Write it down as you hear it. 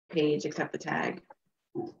page except the tag.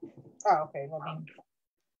 Oh, okay.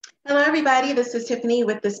 Hello, everybody. This is Tiffany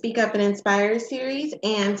with the Speak Up and Inspire series.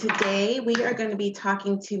 And today we are going to be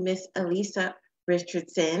talking to Miss Alesah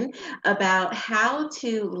Richardson about how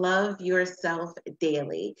to love yourself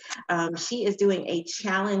daily. She is doing a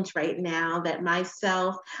challenge right now that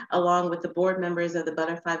myself, along with the board members of the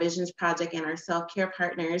Butterfly Visions Project and our self-care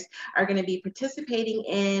partners, are going to be participating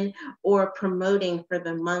in or promoting for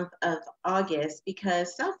the month of August,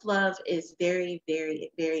 because self-love is very,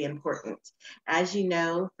 very, very important. As you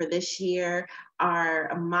know, for this year,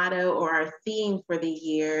 our motto or our theme for the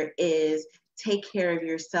year is take care of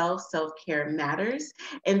yourself. Self-care matters.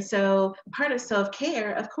 And so part of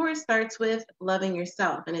self-care, of course, starts with loving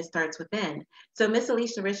yourself, and it starts within. So Miss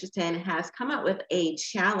Alesah Richardson has come up with a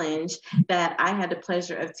challenge that I had the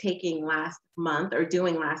pleasure of taking last month or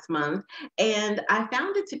doing last month. And I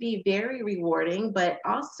found it to be very rewarding, but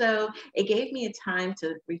also it gave me a time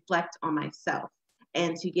to reflect on myself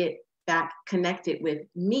and to get back connected with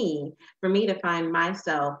me, for me to find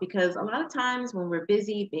myself. Because a lot of times when we're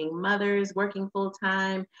busy being mothers, working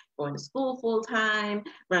full-time, going to school full-time,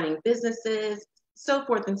 running businesses, so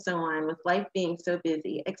forth and so on, with life being so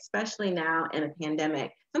busy, especially now in a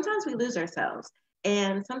pandemic, sometimes we lose ourselves.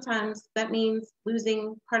 And sometimes that means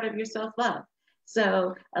losing part of your self-love.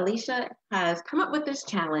 So Alesah has come up with this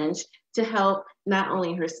challenge to help not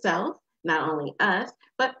only herself, not only us,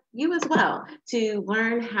 but you as well, to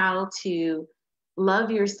learn how to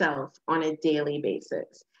love yourself on a daily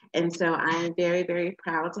basis. And so I'm very, very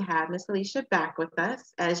proud to have Miss Alesah back with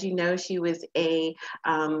us. As you know, she was a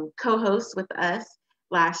co-host with us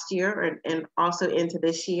last year and also into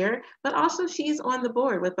this year, but also she's on the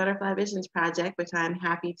board with Butterfly Visions Project, which I'm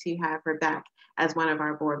happy to have her back as one of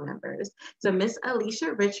our board members. So Miss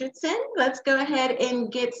Alesah Richardson, let's go ahead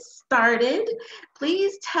and get started.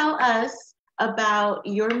 Please tell us about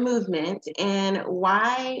your movement and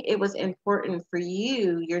why it was important for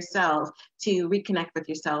you yourself to reconnect with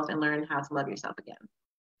yourself and learn how to love yourself again.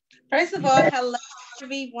 First of all, hello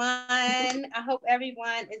everyone. I hope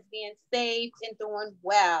everyone is being safe and doing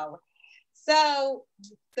well. So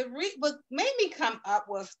what made me come up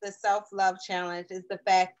with the self-love challenge is the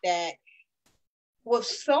fact that with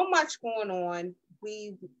so much going on,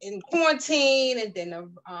 we in quarantine and then the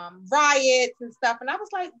riots and stuff, and I was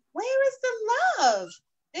like, where is the love?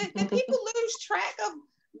 Did people lose track of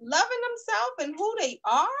loving themselves and who they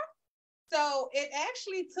are? So it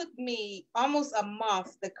actually took me almost a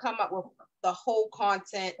month to come up with the whole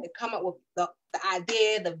content, to come up with the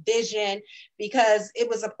idea, the vision, because it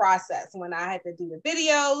was a process. When I had to do the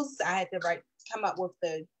videos, I had to come up with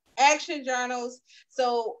the action journals.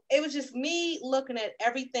 So it was just me looking at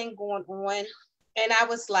everything going on. And I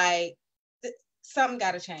was like, something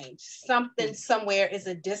got to change. Something somewhere is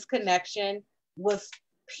a disconnection with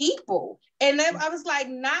people. And then I was like,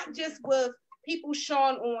 not just with people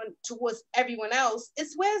showing on towards everyone else,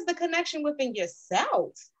 it's where's the connection within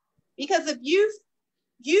yourself? Because if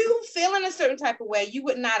you feel in a certain type of way, you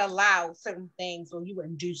would not allow certain things, or you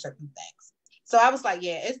wouldn't do certain things. So I was like,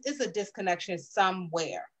 yeah, it's a disconnection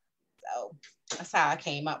somewhere. So that's how I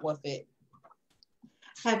came up with it.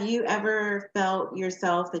 Have you ever felt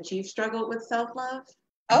yourself that you've struggled with self-love?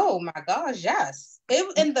 Oh my gosh, yes.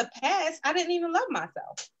 In the past, I didn't even love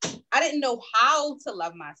myself. I didn't know how to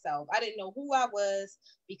love myself. I didn't know who I was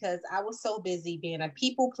because I was so busy being a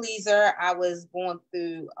people pleaser. I was going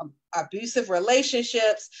through abusive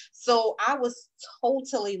relationships. So I was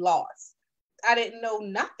totally lost. I didn't know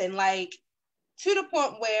nothing. Like, to the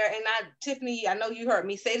point where, Tiffany, I know you heard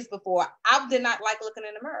me say this before, I did not like looking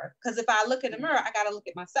in the mirror. Because if I look in the mirror, I got to look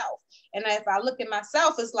at myself. And if I look at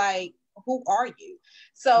myself, it's like, who are you?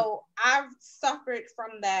 So I've suffered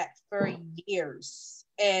from that for years.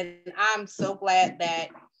 And I'm so glad that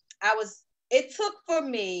it took for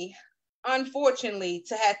me, unfortunately,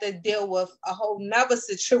 to have to deal with a whole nother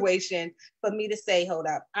situation for me to say, hold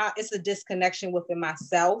up, it's a disconnection within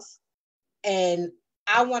myself. And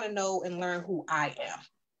I want to know and learn who I am.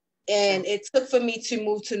 And it took for me to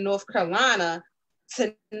move to North Carolina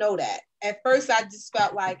to know that. At first, I just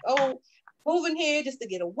felt like, moving here just to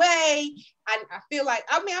get away. I felt like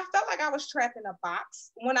I was trapped in a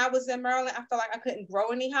box. When I was in Maryland, I felt like I couldn't grow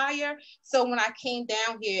any higher. So when I came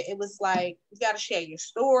down here, it was like, you got to share your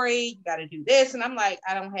story. You got to do this. And I'm like,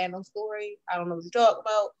 I don't have no story. I don't know what to talk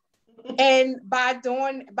about. And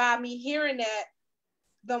by me hearing that,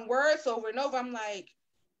 the words over and over, I'm like,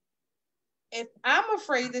 if I'm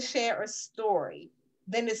afraid to share a story,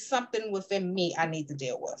 then it's something within me I need to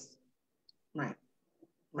deal with.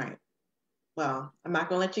 Right. Well, I'm not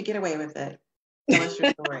going to let you get away with it. Tell us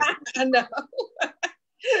your story. I know.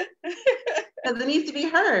 because it needs to be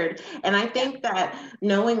heard. And I think that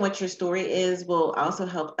knowing what your story is will also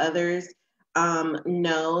help others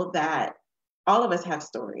know that all of us have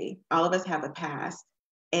story, all of us have a past.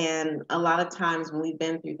 And a lot of times when we've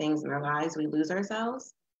been through things in our lives, we lose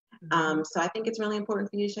ourselves. So I think it's really important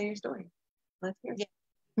for you to share your story. Let's hear it.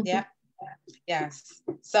 Yeah. Yes.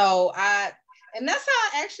 So and that's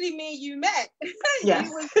how actually me and you met. Yes.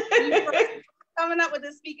 you first coming up with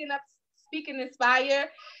the Speak and Inspire.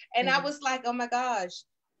 And I was like, oh my gosh,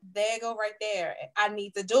 there you go right there. I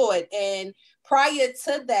need to do it. And prior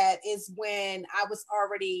to that is when I was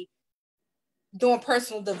already doing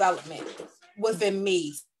personal development within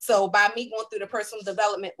me. So by me going through the personal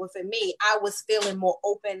development within me, I was feeling more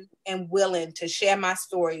open and willing to share my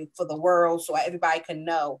story for the world so everybody can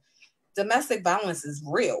know domestic violence is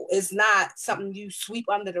real. It's not something you sweep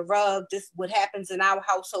under the rug. This what happens in our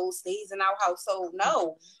household stays in our household.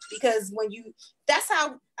 No, because that's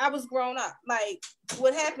how I was growing up. Like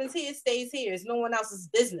what happens here stays here. It's no one else's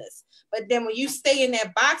business. But then when you stay in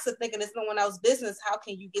that box of thinking it's no one else's business, how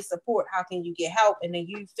can you get support? How can you get help? And then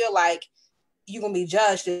you feel like you're going to be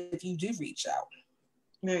judged if you do reach out.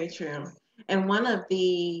 Very true. And one of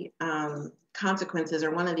the consequences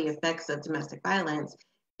or one of the effects of domestic violence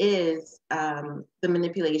is the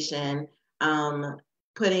manipulation,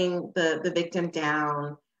 putting the victim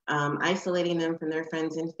down, isolating them from their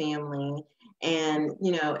friends and family. And,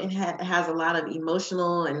 it has a lot of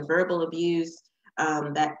emotional and verbal abuse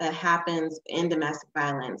that happens in domestic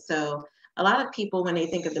violence. So a lot of people, when they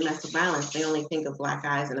think of domestic violence, they only think of black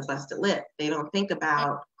eyes and a busted lip. They don't think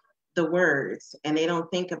about the words, and they don't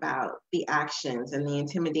think about the actions and the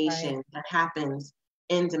intimidation that happens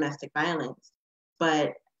in domestic violence.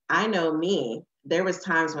 But I know me, there was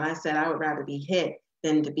times when I said I would rather be hit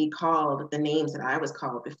than to be called the names that I was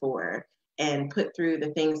called before and put through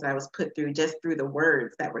the things that I was put through just through the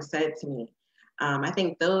words that were said to me. I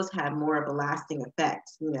think those had more of a lasting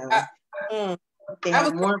effect, They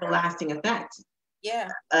have more of a lasting effect. Yeah.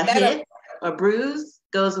 A hit, a bruise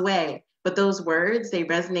goes away, but those words, they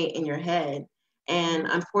resonate in your head. And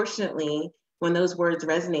unfortunately, when those words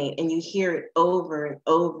resonate and you hear it over and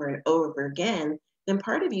over and over again, then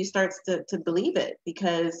part of you starts to believe it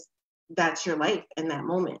because that's your life in that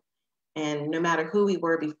moment. And no matter who we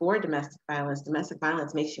were before domestic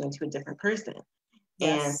violence makes you into a different person.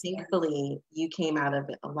 Yes. And thankfully, you came out of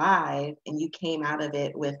it alive, and you came out of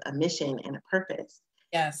it with a mission and a purpose.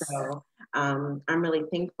 Yes. So I'm really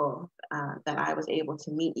thankful that I was able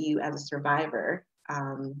to meet you as a survivor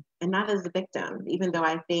and not as a victim, even though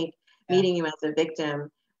I think meeting you as a victim,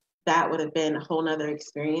 that would have been a whole nother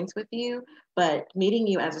experience with you. But meeting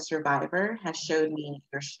you as a survivor has showed me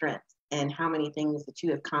your strength and how many things that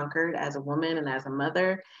you have conquered as a woman and as a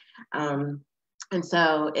mother. And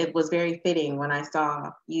so it was very fitting when I saw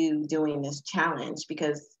you doing this challenge,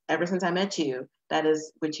 because ever since I met you, that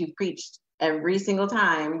is what you preached. Every single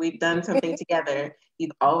time we've done something together,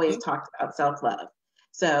 you've always talked about self-love.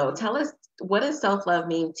 So tell us, what does self-love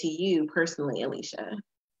mean to you personally, Alesah?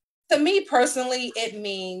 To me personally, it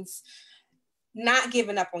means not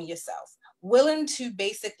giving up on yourself, willing to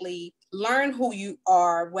basically learn who you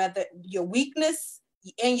are, whether your weakness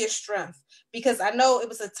and your strength. Because I know it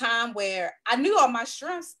was a time where I knew all my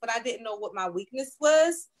strengths, but I didn't know what my weakness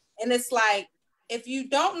was. And it's like, if you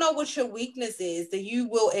don't know what your weakness is, then you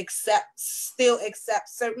will still accept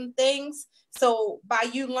certain things. So by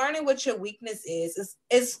you learning what your weakness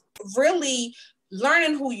is really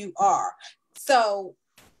learning who you are. So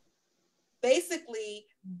basically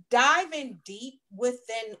diving deep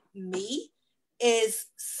within me is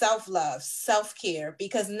self-love, self-care,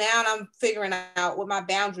 because now I'm figuring out what my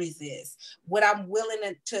boundaries is, what I'm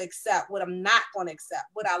willing to accept, what I'm not going to accept,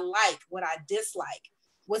 what I like, what I dislike,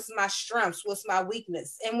 what's my strengths, what's my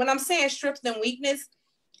weakness. And when I'm saying strength and weakness,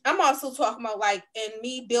 I'm also talking about like in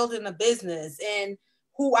me building a business and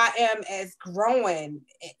who I am as growing,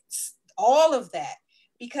 all of that,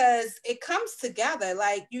 because it comes together.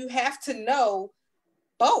 Like you have to know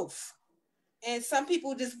both. And some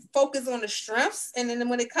people just focus on the strengths, and then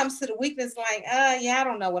when it comes to the weakness, like, I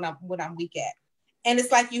don't know what I'm weak at. And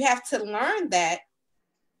it's like you have to learn that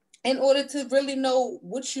in order to really know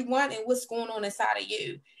what you want and what's going on inside of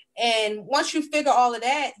you. And once you figure all of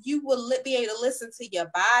that, you will be able to listen to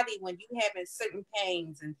your body when you having certain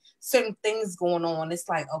pains and certain things going on. It's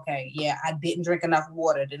like, okay, yeah, I didn't drink enough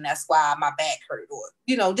water, then that's why my back hurt.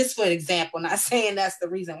 Or, just for an example, not saying that's the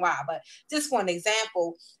reason why, but just for an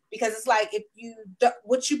example, because it's like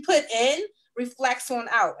what you put in reflects on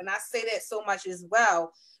out. And I say that so much as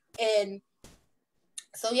well. And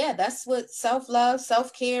so, yeah, that's what self-love,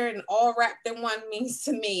 self-care, and all wrapped in one means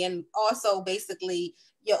to me. And also basically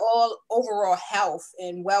your all overall health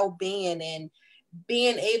and well-being, and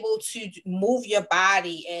being able to move your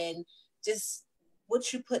body and just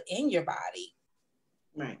what you put in your body.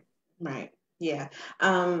 Right. Yeah.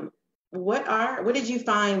 What did you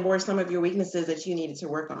find were some of your weaknesses that you needed to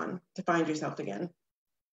work on to find yourself again?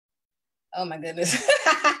 Oh my goodness.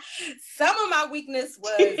 Some of my weakness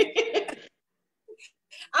was,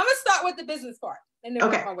 I'm gonna start with the business part and then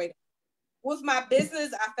work my way down. With my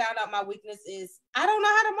business, I found out my weakness is I don't know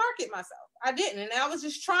how to market myself. I didn't, and I was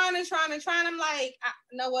just trying. I'm like,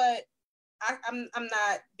 you know what? I'm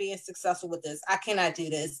not being successful with this. I cannot do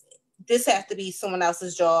this. This has to be someone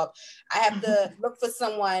else's job. I have to look for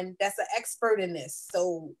someone that's an expert in this.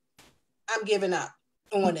 So I'm giving up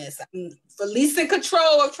on this. I'm for least in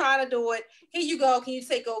control of trying to do it. Here you go. Can you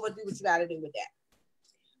take over? Do what you got to do with that.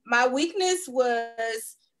 My weakness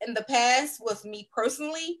was in the past with me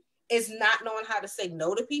personally is not knowing how to say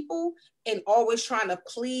no to people and always trying to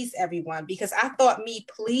please everyone, because I thought me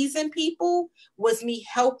pleasing people was me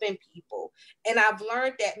helping people. And I've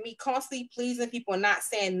learned that me constantly pleasing people and not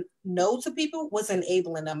saying no to people was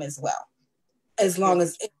enabling them as well. As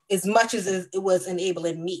much as it was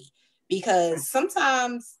enabling me, because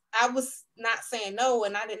sometimes I was not saying no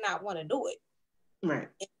and I did not want to do it. Right.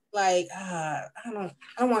 Like, I don't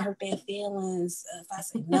want to hurt their feelings if I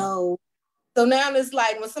say no. So now it's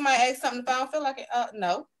like when somebody asks something, if I don't feel like it,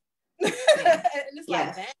 no. And it's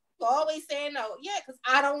like, man, you're always saying no. Yeah, because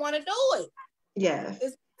I don't want to do it. Yes.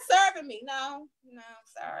 It's serving me. No,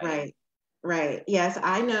 sorry. Right. Yes,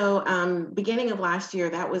 I know. Beginning of last year,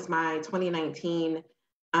 that was my 2019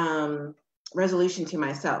 resolution to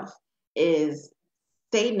myself, is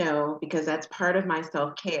say no, because that's part of my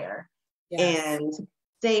self-care. Yes. And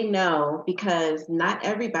say no because not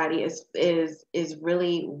everybody is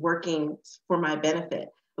really working for my benefit.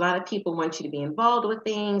 A lot of people want you to be involved with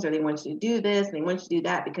things, or they want you to do this, and they want you to do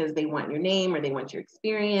that because they want your name, or they want your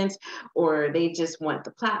experience, or they just want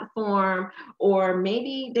the platform, or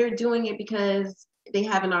maybe they're doing it because they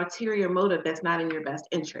have an ulterior motive that's not in your best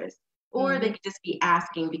interest, or they could just be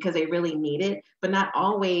asking because they really need it, but not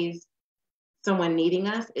always someone needing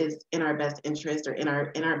us is in our best interest or in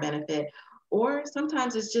our benefit. Or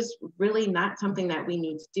sometimes it's just really not something that we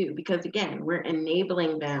need to do, because again, we're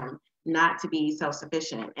enabling them not to be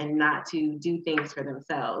self-sufficient and not to do things for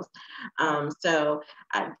themselves. So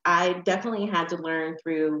I definitely had to learn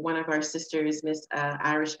through one of our sisters, Miss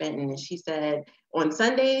Irish Benton, and she said, on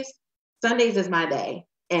Sundays is my day.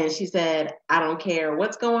 And she said, I don't care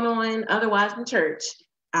what's going on otherwise in church,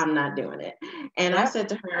 I'm not doing it. And I said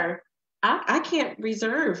to her, I can't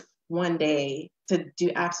reserve one day to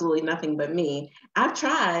do absolutely nothing but me. I've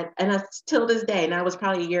tried, and till this day, and that was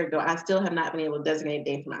probably a year ago, I still have not been able to designate a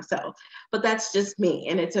day for myself. But that's just me,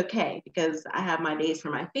 and it's okay, because I have my days for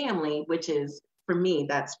my family, which is, for me,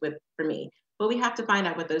 for me. But we have to find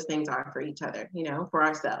out what those things are for each other, for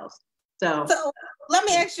ourselves. So let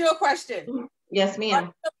me ask you a question. Yes, ma'am. Are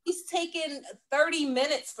you at least taking 30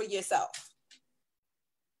 minutes for yourself?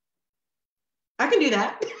 I can do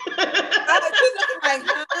that.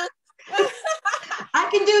 I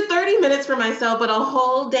can do 30 minutes for myself, but a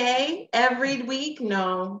whole day every week?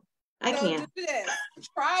 No, I can't. Do this.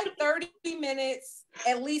 Try 30 minutes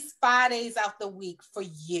at least 5 days out the week for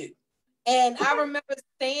you. And I remember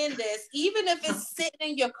saying this, even if it's sitting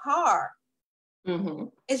in your car,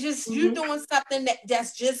 it's just you doing something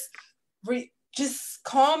that's just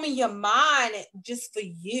calming your mind just for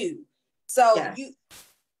you. So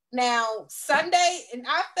now Sunday, and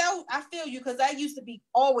I feel you, because I used to be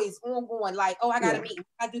always ongoing, like, oh, I gotta meet,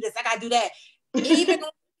 I do this, I gotta do that. Even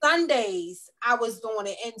on Sundays, I was doing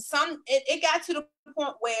it, and it got to the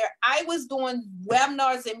point where I was doing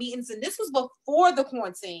webinars and meetings, and this was before the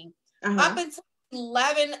quarantine, up until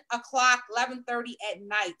 11 o'clock, 11:30 at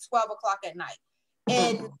night, 12 o'clock at night,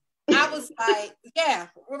 and I was like, yeah,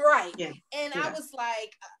 right, and I was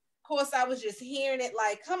like. Of course, I was just hearing it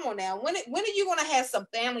like, come on now, when are you going to have some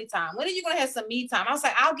family time? When are you going to have some me time? I was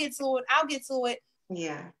like, I'll get to it.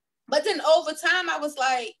 Yeah. But then over time, I was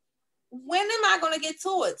like, when am I going to get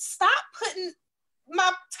to it? Stop putting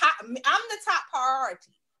I'm the top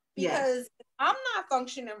priority, because if I'm not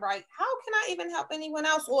functioning right, how can I even help anyone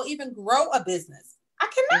else or even grow a business? I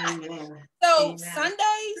cannot. Amen. So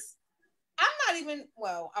Sundays,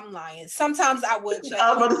 I'm lying. Sometimes I would check.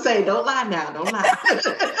 I was about to say, don't lie now. Don't lie.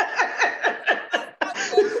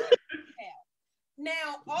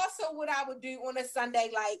 Now, also what I would do on a Sunday,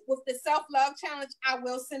 like with the self-love challenge, I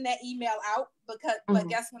will send that email out, but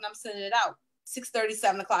guess when I'm sending it out? 6:30,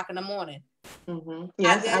 7 o'clock in the morning.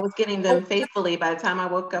 Yes, I was getting them faithfully by the time I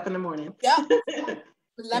woke up in the morning. Yep.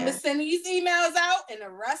 Let me send these emails out, and the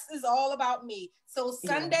rest is all about me. So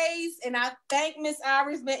Sundays, and I thank Miss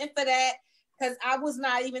Iris Benton for that, because I was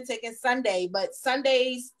not even taking Sunday, but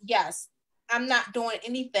Sundays, yes, I'm not doing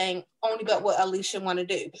anything only but what Alicia want to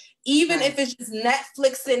do. Even if it's just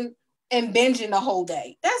Netflixing and binging the whole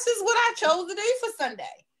day. That's just what I chose to do for Sunday.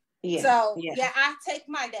 Yeah. So I take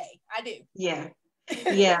my day. I do. Yeah.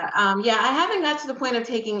 I haven't got to the point of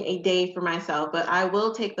taking a day for myself, but I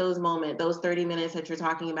will take those moments, those 30 minutes that you're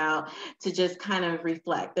talking about, to just kind of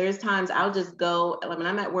reflect. There's times I'll just go, when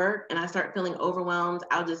I'm at work and I start feeling overwhelmed,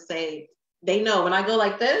 I'll just say, they know when I go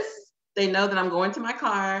like this, they know that I'm going to my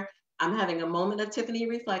car, I'm having a moment of Tiffany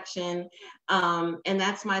reflection, and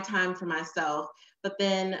that's my time for myself. But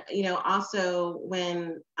then, also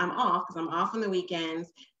when I'm off, because I'm off on the weekends,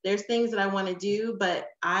 there's things that I want to do, but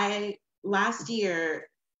last year,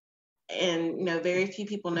 and very few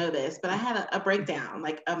people know this, but I had a breakdown,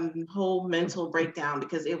 like a whole mental breakdown,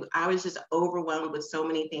 because I was just overwhelmed with so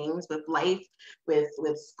many things, with life, with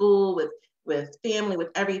school, with family, with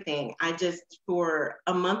everything. I just, for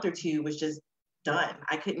a month or two, was just done.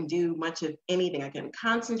 I couldn't do much of anything. I couldn't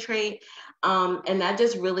concentrate. And that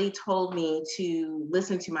just really told me to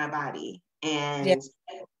listen to my body and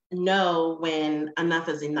know when enough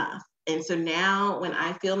is enough. And so now when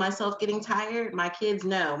I feel myself getting tired, my kids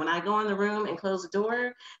know when I go in the room and close the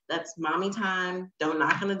door, that's mommy time. Don't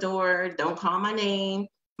knock on the door. Don't call my name.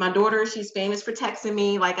 My daughter, she's famous for texting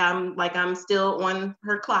me like I'm still on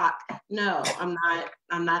her clock. No,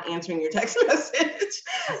 I'm not answering your text message.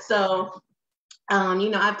 So,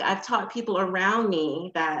 I've taught people around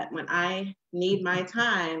me that when I need my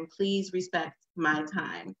time, please respect my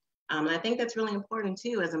time. And I think that's really important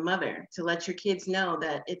too, as a mother, to let your kids know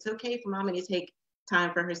that it's okay for mommy to take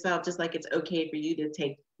time for herself, just like it's okay for you to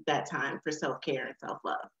take that time for self-care and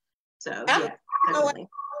self-love. So definitely.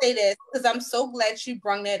 Say this because I'm so glad you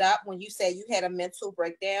brought that up when you said you had a mental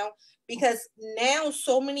breakdown, because now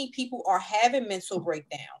so many people are having mental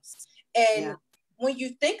breakdowns. And when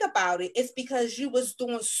you think about it, it's because you was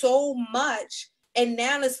doing so much, and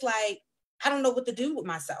now it's like, I don't know what to do with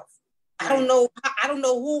myself. I don't know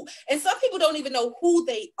who, and some people don't even know who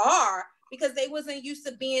they are because they wasn't used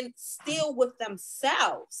to being still with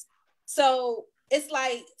themselves. So it's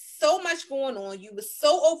like so much going on. You was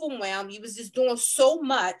so overwhelmed. You was just doing so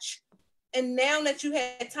much. And now that you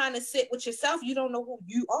had time to sit with yourself, you don't know who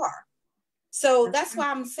you are. So that's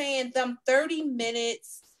why I'm saying them 30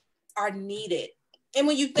 minutes are needed. And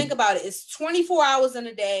when you think about it, it's 24 hours in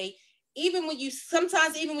a day. Even when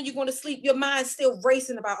you're going to sleep, your mind's still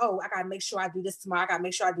racing about, oh, I got to make sure I do this tomorrow. I got to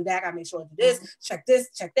make sure I do that. I got to make sure I do this, check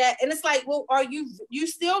that. And it's like, well, are you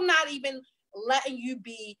still not even letting you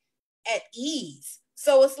be at ease?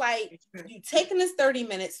 So it's like you taking this 30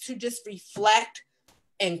 minutes to just reflect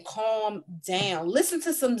and calm down. Listen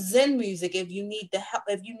to some Zen music if you need the help,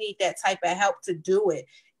 if you need that type of help to do it.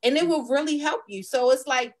 And it will really help you. So it's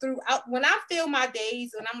like throughout, when I feel my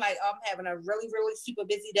days and I'm like, oh, I'm having a really, really super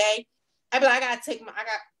busy day, I be like, I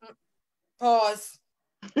got pause.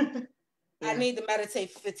 I need to meditate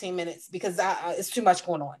for 15 minutes because it's too much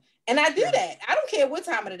going on. And I do that. I don't care what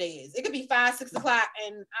time of the day is. It could be 5, 6 o'clock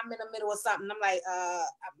and I'm in the middle of something. I'm like,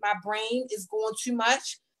 my brain is going too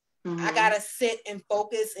much. I got to sit and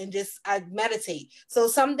focus and I meditate. So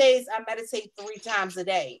some days I meditate 3 times a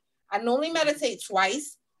day. I normally meditate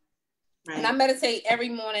twice. And I meditate every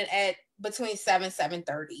morning at between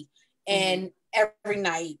 7:30. And every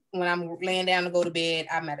night when I'm laying down to go to bed,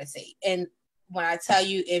 I meditate. And when I tell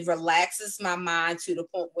you, it relaxes my mind to the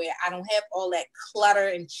point where I don't have all that clutter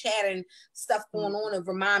and chatting stuff going on and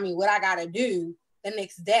remind me what I got to do the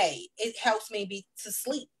next day. It helps me to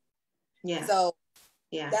sleep. Yeah. So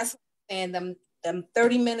that's, and them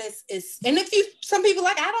 30 minutes is, and some people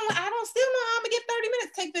like, I don't still know how I'm gonna get 30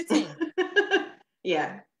 minutes, take 15.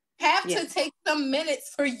 Have to take some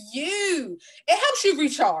minutes for you. It helps you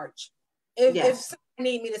recharge. If someone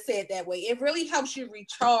need me to say it that way, it really helps you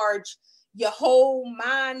recharge your whole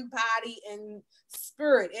mind, body, and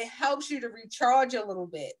spirit. It helps you to recharge a little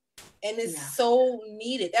bit. And it's so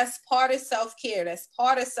needed. That's part of self-care. That's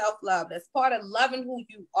part of self-love. That's part of loving who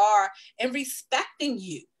you are and respecting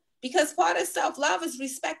you. Because part of self-love is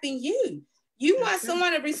respecting you. You want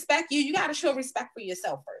someone to respect you, you got to show respect for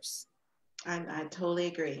yourself first. I totally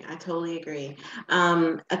agree.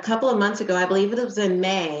 A couple of months ago, I believe it was in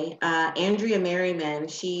May, Andrea Merriman,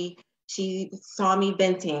 she saw me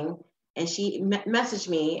venting and she messaged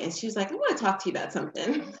me and she was like, I want to talk to you about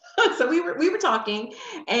something. So we were talking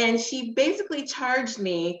and she basically charged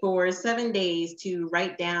me for 7 days to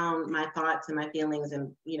write down my thoughts and my feelings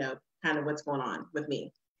and, kind of what's going on with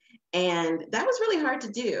me. And that was really hard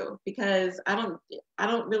to do because I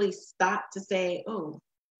don't really stop to say, oh,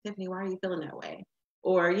 Tiffany, why are you feeling that way?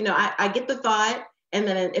 Or, I get the thought, and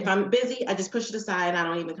then if I'm busy, I just push it aside and I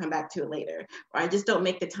don't even come back to it later. Or I just don't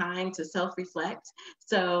make the time to self-reflect.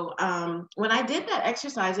 So when I did that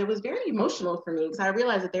exercise, it was very emotional for me because I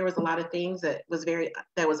realized that there was a lot of things that was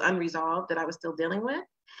unresolved that I was still dealing with.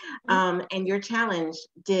 And your challenge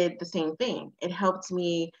did the same thing. It helped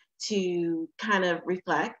me to kind of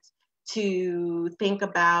reflect, to think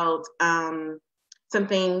about some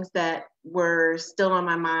things that were still on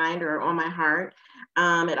my mind or on my heart.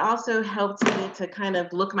 It also helped me to kind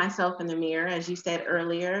of look myself in the mirror, as you said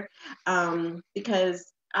earlier,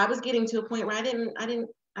 because I was getting to a point where I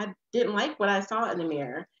didn't like what I saw in the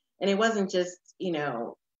mirror. And it wasn't just,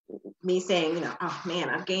 me saying, oh man,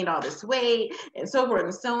 I've gained all this weight and so forth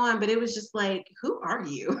and so on. But it was just like, who are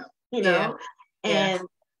you? Yeah. And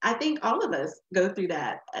I think all of us go through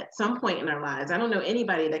that at some point in our lives. I don't know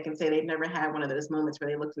anybody that can say they've never had one of those moments where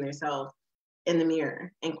they looked in themselves in the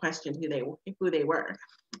mirror and questioned who they were.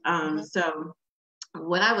 So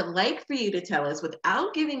what I would like for you to tell us,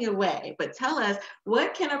 without giving away, but tell us,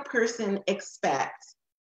 what can a person expect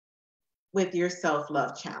with your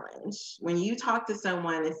self-love challenge? When you talk to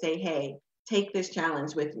someone and say, hey, take this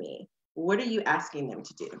challenge with me, what are you asking them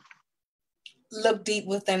to do? Look deep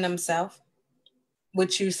within themselves,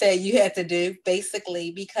 which you said you had to do,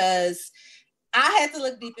 basically, because I had to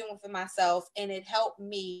look deep in within myself, and it helped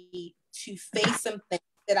me to face some things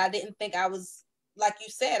that I didn't think I was, like you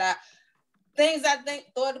said, things I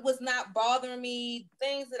thought was not bothering me,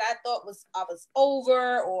 things that I thought I was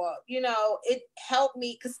over, or, it helped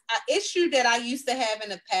me, because an issue that I used to have in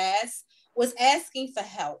the past was asking for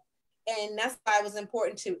help. And that's why it was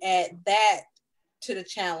important to add that to the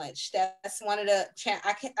challenge. That's one of the,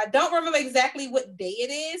 I don't remember exactly what day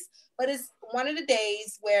it is, but it's one of the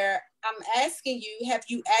days where I'm asking you, have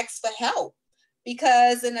you asked for help?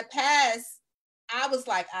 Because in the past, I was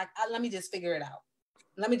like, let me just figure it out.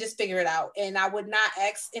 Let me just figure it out. And I would not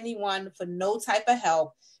ask anyone for no type of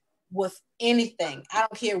help with anything. I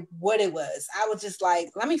don't care what it was. I was just like,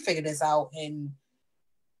 let me figure this out and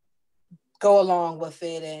go along with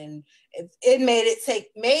it. And it made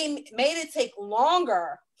it take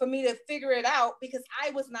longer for me to figure it out because I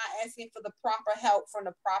was not asking for the proper help from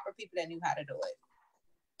the proper people that knew how to do it.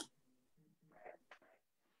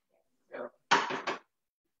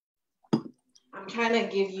 I'm trying to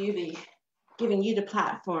giving you the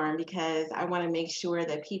platform because I want to make sure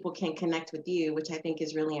that people can connect with you, which I think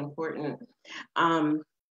is really important.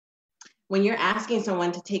 When you're asking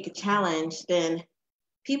someone to take a challenge, then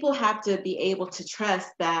people have to be able to trust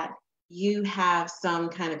that you have some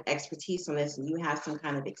kind of expertise on this and you have some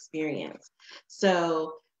kind of experience.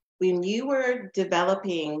 So when you were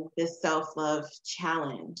developing this self-love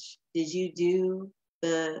challenge, did you do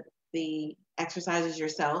the exercises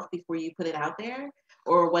yourself before you put it out there?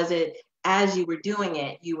 Or was it as you were doing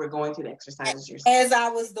it, you were going through the exercises yourself? As I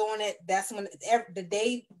was doing it, that's when the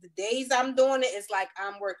days I'm doing it, it's like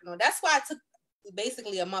I'm working on. That's why it took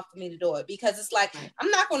basically a month for me to do it, because it's like, right, I'm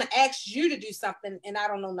not going to ask you to do something and I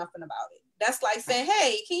don't know nothing about it. That's like saying,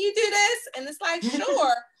 hey, can you do this? And it's like,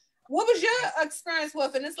 sure. What was your experience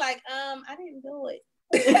with? And it's like, I didn't do it.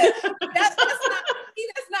 that's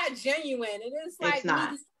not genuine. It is like me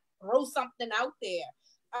to throw something out there.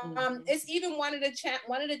 It's even one of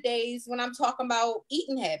the days when I'm talking about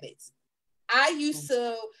eating habits. I used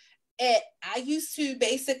to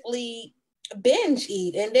basically binge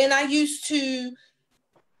eat, and then I used to,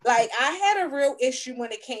 like, I had a real issue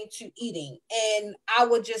when it came to eating, and I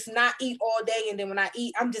would just not eat all day, and then when I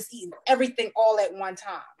eat, I'm just eating everything all at one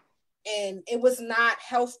time, and it was not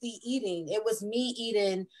healthy eating. It was me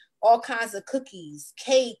eating all kinds of cookies,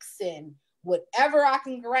 cakes, and whatever I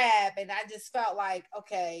can grab, and I just felt like,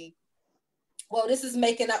 okay, well, this is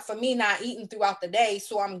making up for me not eating throughout the day,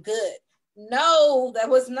 so I'm good. No, that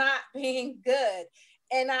was not being good.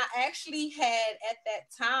 And I actually had, at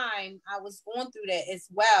that time, I was going through that as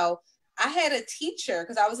well. I had a teacher,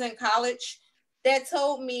 because I was in college, that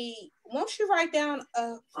told me, won't you write down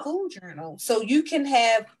a food journal so you can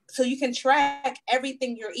track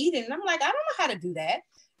everything you're eating? And I'm like, I don't know how to do that,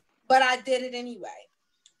 but I did it anyway.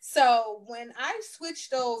 So when I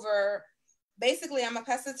switched over, basically I'm a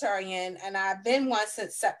pescatarian and I've been one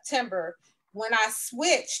since September. When I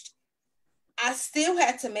switched, I still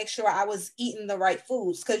had to make sure I was eating the right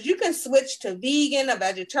foods, because you can switch to vegan or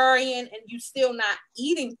vegetarian and you still not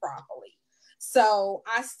eating properly. So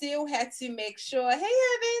I still had to make sure, hey,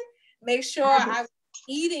 Evan, make sure I was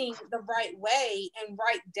eating the right way and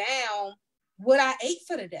write down what I ate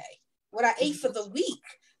for the day, what I ate for the week.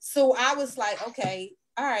 So I was like, okay,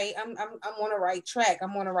 all right, I'm on the right track.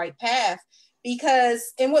 I'm on the right path.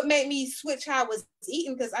 Because, and what made me switch how I was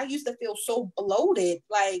eating, because I used to feel so bloated.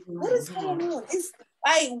 Like, what is going on? It's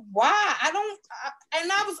like, why?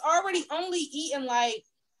 And I was already only eating like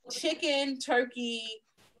chicken, turkey,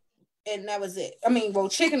 and that was it. I mean, well,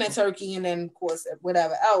 chicken and turkey, and then of course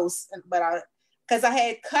whatever else. But because I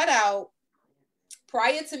had cut out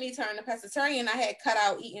prior to me turning pescatarian, I had cut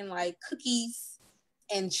out eating like cookies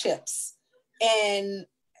and chips, and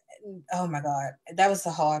oh my god, that was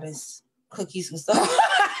the hardest. Cookies was so that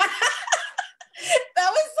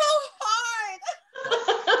was so hard.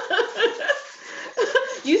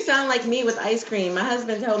 You sound like me with ice cream. My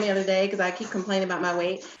husband told me the other day, because I keep complaining about my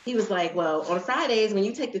weight. He was like, well, on Fridays, when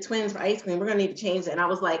you take the twins for ice cream, we're going to need to change it. And I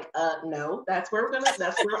was like, no, that's where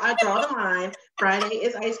I draw the line. Friday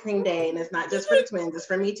is ice cream day, and it's not just for the twins, it's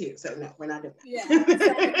for me too. So no, we're not doing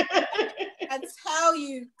that. Yeah. I tell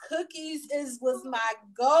you, cookies was my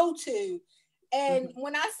go-to. And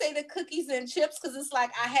when I say the cookies and chips, because it's like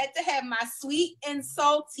I had to have my sweet and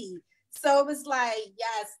salty. So it was like,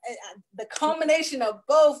 yes, the combination of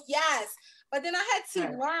both, yes. But then I had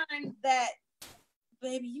to learn that,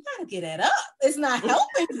 baby, you got to get that up. It's not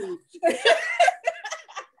helping you.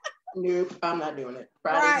 Nope, I'm not doing it.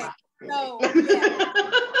 Right. So,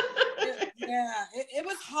 yeah, it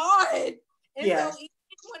was hard. And so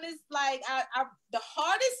even when it's like, the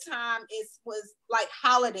hardest time was like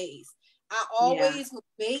holidays. I always would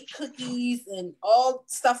bake cookies and all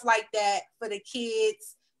stuff like that for the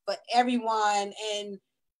kids, for everyone. And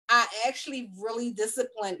I actually really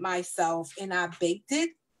disciplined myself and I baked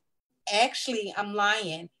it. Actually, I'm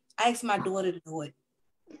lying. I asked my daughter to do it.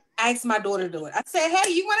 I said, hey,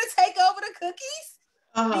 you want to take over the cookies?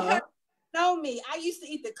 Because you know me, I used to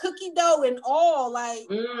eat the cookie dough and all. Like,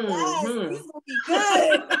 yes, these will be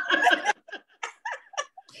good.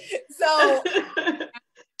 So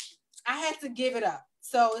I had to give it up.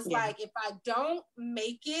 So it's like, if I don't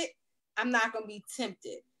make it, I'm not going to be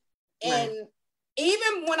tempted. And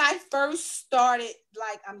even when I first started,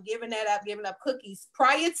 like, I'm giving up cookies.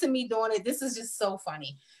 Prior to me doing it, this is just so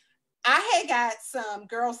funny. I had got some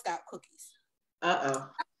Girl Scout cookies. Like, all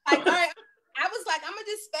right, I was like, I'm going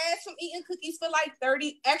to just fast from eating cookies for like a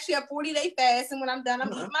 40-day fast. And when I'm done,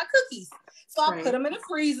 I'm eating my cookies. So I put them in the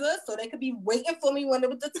freezer so they could be waiting for me when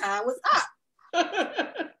the time was up.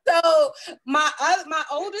 So my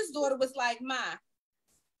oldest daughter was like, Ma,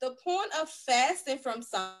 the point of fasting from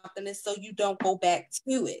something is so you don't go back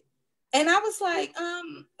to it. And I was like,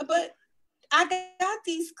 but I got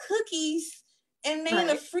these cookies and they in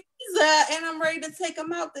the freezer and I'm ready to take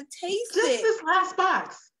them out to taste just it. Just this last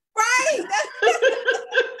box. Right. So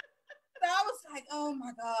I was like, oh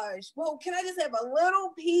my gosh, well, can I just have a little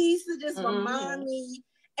piece to just remind me?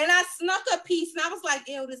 And I snuck a piece and I was like,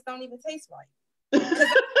 ew, this don't even taste right. Because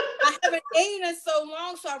I haven't eaten it so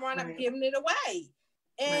long, so I wound up giving it away.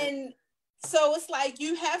 And so it's like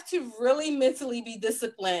you have to really mentally be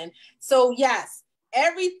disciplined. So yes,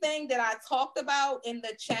 everything that I talked about in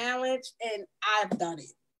the challenge, and I've done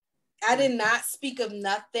it. I did not speak of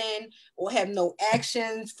nothing or have no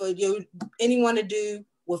actions for anyone to do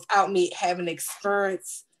without me having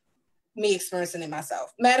experiencing it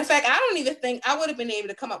myself. Matter of fact, I don't even think I would have been able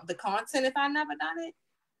to come up with the content if I never done it.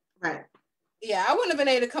 Right. Yeah, I wouldn't have been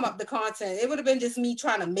able to come up with the content. It would have been just me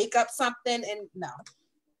trying to make up something, and no.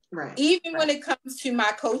 Right. Even when it comes to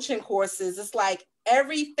my coaching courses, it's like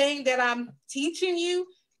everything that I'm teaching you,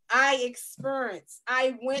 I experienced.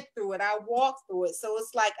 I went through it. I walked through it. So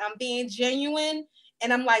it's like I'm being genuine,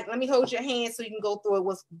 and I'm like, let me hold your hand so you can go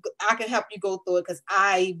through it. I can help you go through it because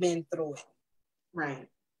I've been through it. Right.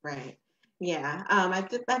 Yeah, I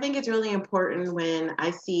think it's really important when I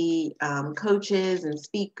see coaches and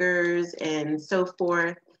speakers and so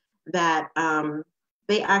forth that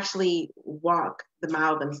they actually walk the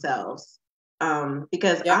mile themselves.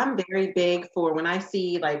 Because I'm very big for when I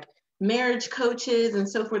see like marriage coaches and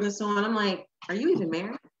so forth and so on, I'm like, are you even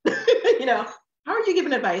married? How are you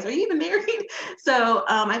giving advice? Are you even married? So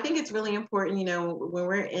I think it's really important, when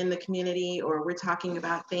we're in the community or we're talking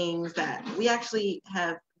about things that we actually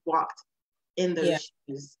have walked in those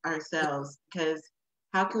shoes ourselves, because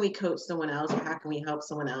how can we coach someone else, or how can we help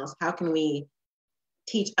someone else? How can we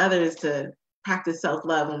teach others to practice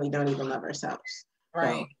self-love when we don't even love ourselves?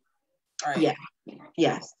 Right. Yeah.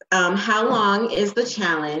 Yes. How long is the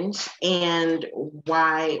challenge, and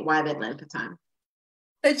why that length of time?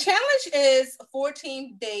 The challenge is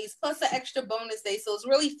 14 days plus an extra bonus day, so it's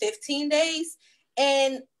really 15 days.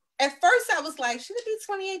 And at first I was like, should it be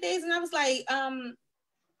 28 days? And I was like,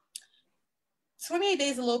 28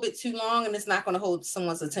 days is a little bit too long, and it's not going to hold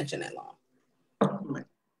someone's attention that long.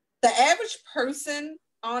 The average person,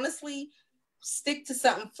 honestly, stick to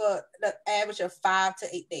something for the average of 5 to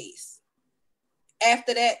 8 days.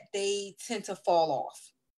 After that, they tend to fall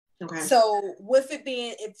off. Okay. So with it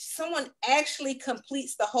being, if someone actually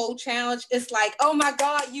completes the whole challenge, it's like, oh my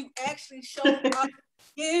God, you actually showed up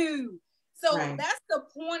you. So that's the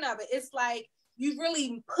point of it. It's like you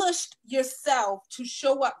really pushed yourself to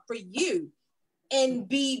show up for you and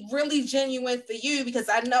be really genuine for you, because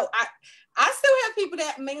I know I still have people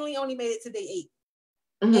that mainly only made it to day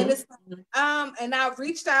 8. Mm-hmm. And it's and I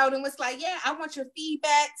reached out and was like, yeah, I want your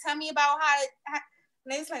feedback. Tell me about how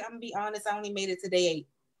and it's like, I'm gonna be honest, I only made it to day 8.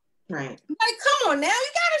 Right. I'm like, come on now,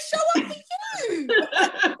 you gotta show up for you.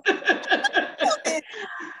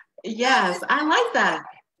 Yes, I like that.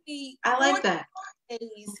 I like that.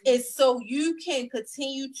 Is so you can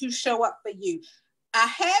continue to show up for you. A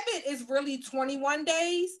habit is really 21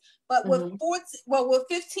 days, but with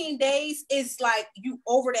 15 days, it's like you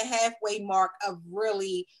over the halfway mark of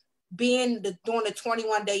really doing the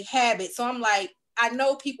 21-day habit. So I'm like, I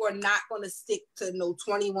know people are not going to stick to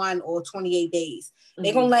 21 or 28 days.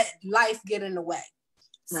 They're going to let life get in the way.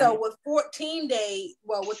 So with 14 days,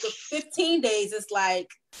 with the 15 days, it's like,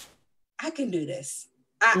 I can do this.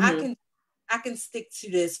 I can stick to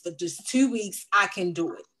this for just 2 weeks. I can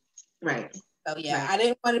do it. Right. So I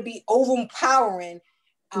didn't want to be overpowering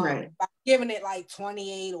by giving it like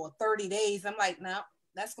 28 or 30 days. I'm like, no,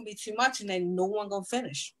 that's going to be too much. And then no one going to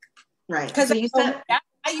finish. Right. Because so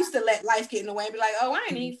I used to let life get in the way and be like, oh, I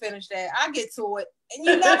ain't even finished that. I'll get to it. And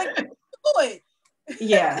you never get to it.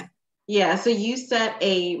 Yeah. Yeah. So you set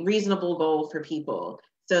a reasonable goal for people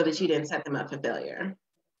so that you didn't set them up for failure.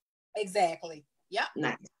 Exactly. Yep.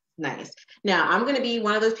 Nice. Now, I'm going to be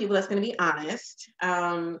one of those people that's going to be honest.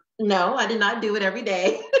 No, I did not do it every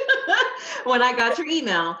day when I got your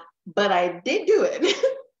email, but I did do it.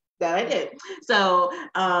 That I did. So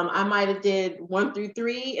I might have did 1 through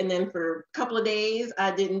 3, and then for a couple of days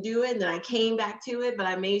I didn't do it, and then I came back to it, but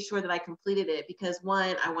I made sure that I completed it because,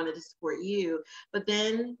 one, I wanted to support you, but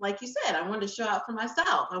then, like you said, I wanted to show out for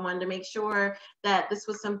myself. I wanted to make sure that this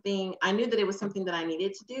was something, I knew that it was something that I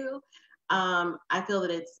needed to do. I feel that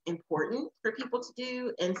it's important for people to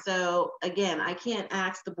do. And so, again, I can't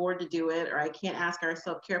ask the board to do it, or I can't ask our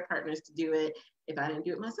self-care partners to do it if I didn't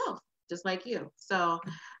do it myself, just like you. So,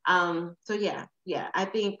 yeah, I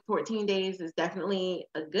think 14 days is definitely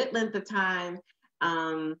a good length of time.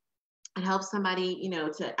 It helps somebody,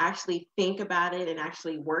 to actually think about it and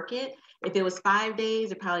actually work it. If it was 5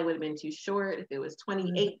 days, it probably would have been too short. If it was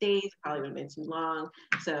 28 days, it probably would have been too long.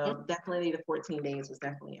 So definitely the 14 days was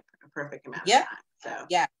definitely a perfect amount of time. So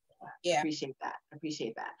yeah. Appreciate that.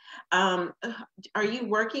 Are you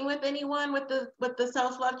working with anyone with the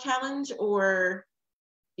self-love challenge, or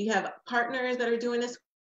do you have partners that are doing this?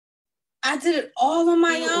 I did it all on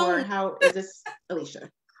my own. Or how is this, Alesah?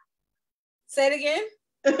 Say it again.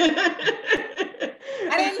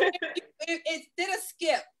 I didn't. It did a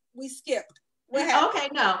skip. We skipped. Okay,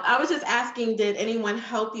 no. I was just asking, did anyone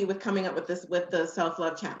help you with coming up with the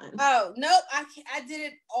self-love challenge? Oh, no, I did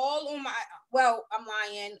it all on my. Well, I'm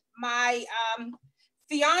lying. My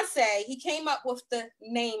fiance, he came up with the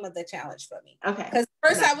name of the challenge for me. Okay. Because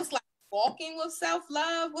first I was like, walking with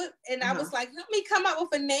self-love, and I was like, help me come up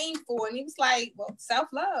with a name for it. And he was like, well,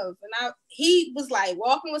 self-love. And he was like,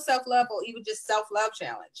 walking with self-love, or even just self-love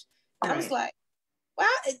challenge. I was like, well,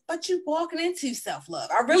 but you walking into self-love.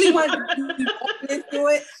 I really wanted to be walking into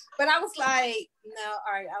it, but I was like, no,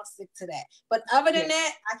 all right, I'll stick to that. But other than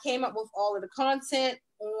that, I came up with all of the content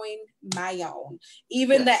on my own,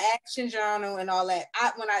 even the action journal and all that.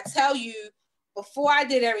 When I tell you, before I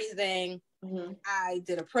did everything, I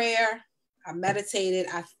did a prayer, I meditated,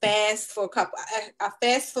 I fast for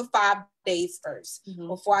 5 days first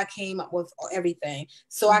before I came up with everything.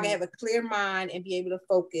 So I can have a clear mind and be able to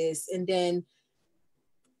focus. And then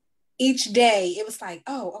each day it was like,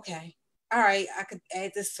 oh, okay, all right, I could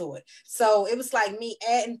add this to it. So it was like me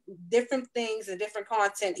adding different things and different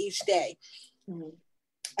content each day.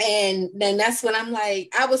 And then that's when I'm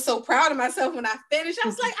like, I was so proud of myself when I finished. I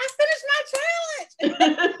was like, I finished my challenge.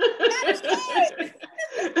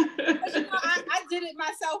 I did it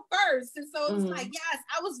myself first. And so it was like, yes,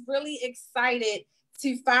 I was really excited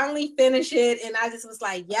to finally finish it. And I just was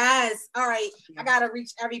like, yes, all right, I got to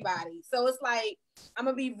reach everybody. So it's like, I'm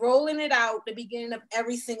going to be rolling it out the beginning of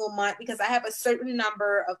every single month, because I have a certain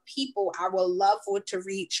number of people I would love for it to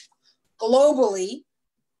reach globally.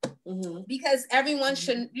 Because everyone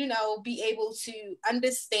should, be able to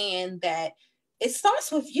understand that it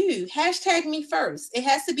starts with you. # me first. It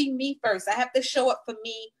has to be me first. I have to show up for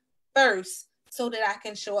me first so that I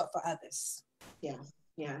can show up for others.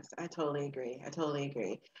 Yes, I totally agree. I totally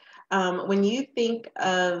agree. When you think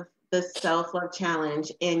of the self-love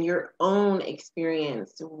challenge and your own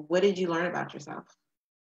experience, what did you learn about yourself?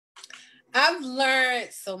 I've learned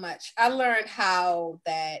so much. I learned how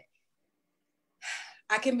that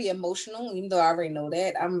I can be emotional, even though I already know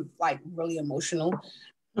that. I'm like really emotional.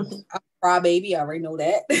 I'm a crybaby, I already know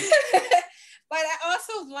that. But I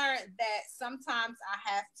also learned that sometimes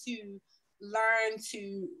I have to learn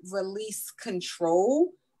to release control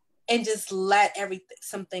and just let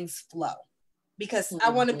some things flow. Because I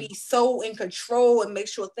want to be so in control and make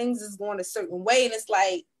sure things is going a certain way. And it's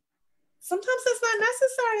like, sometimes that's not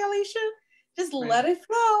necessary, Alicia. Just let it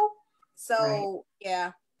flow. So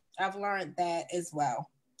yeah, I've learned that as well.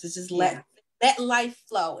 To just let life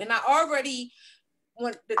flow. And I already,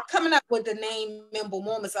 when coming up with the name Memorable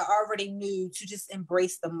Moments, I already knew to just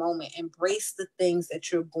embrace the moment, embrace the things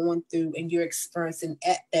that you're going through and you're experiencing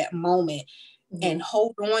at that moment, and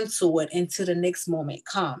hold on to it until the next moment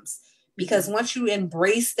comes. Because once you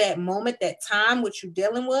embrace that moment, that time, what you're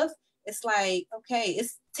dealing with, it's like, okay,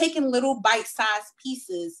 it's taking little bite-sized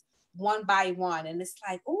pieces one by one. And it's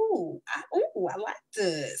like, I like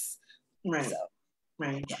this. Right. So,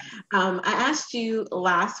 right. I asked you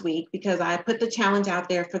last week because I put the challenge out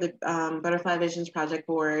there for the Butterfly Visions Project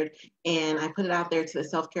Board, and I put it out there to the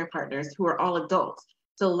self-care partners who are all adults.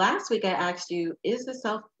 So last week I asked you, is the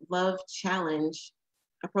self-love challenge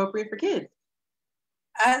appropriate for kids?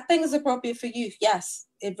 I think it's appropriate for youth. Yes,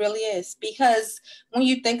 it really is. Because when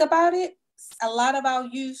you think about it, a lot of our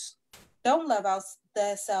youth don't love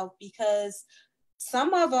themselves because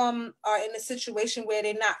some of them are in a situation where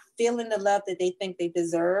they're not feeling the love that they think they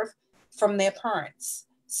deserve from their parents.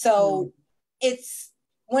 So it's,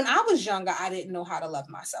 when I was younger, I didn't know how to love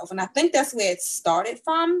myself. And I think that's where it started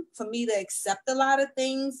from, for me to accept a lot of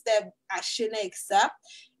things that I shouldn't accept,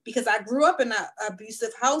 because I grew up in an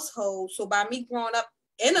abusive household. So by me growing up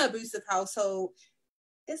in an abusive household,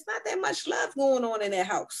 it's not that much love going on in that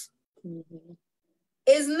house.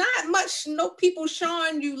 It's not much, no people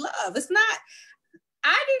showing you love. It's not,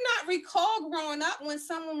 I do not recall growing up when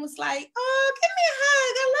someone was like, oh, give me a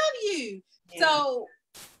hug, I love you. Yeah. So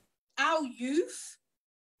our youth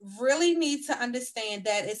really need to understand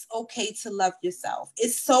that it's okay to love yourself.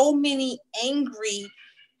 It's so many angry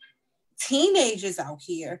teenagers out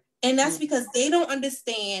here, and that's because they don't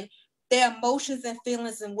understand their emotions and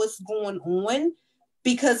feelings and what's going on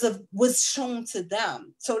because of what's shown to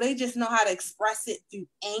them. So they just know how to express it through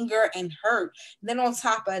anger and hurt. And then on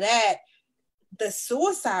top of that, the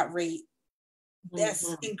suicide rate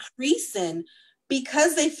that's increasing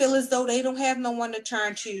because they feel as though they don't have no one to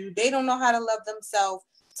turn to. They don't know how to love themselves.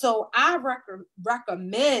 So I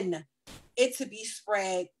recommend it to be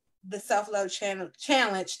spread, the self-love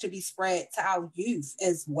challenge to be spread to our youth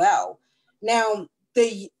as well. Now,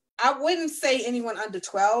 I wouldn't say anyone under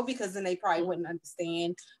 12 because then they probably wouldn't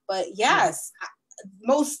understand. But yes,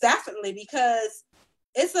 most definitely, because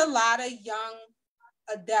it's a lot of young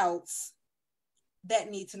adults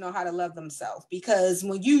that need to know how to love themselves, because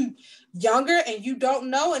when you younger and you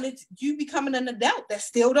don't know, and it's you becoming an adult that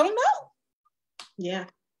still don't know. Yeah,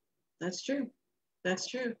 that's true. That's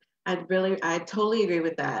true. I totally agree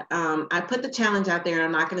with that. I put the challenge out there.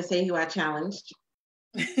 I'm not going to say who I challenged,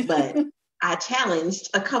 but I challenged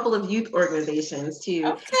a couple of youth organizations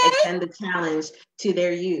to extend the challenge to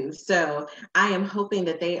their youth. So I am hoping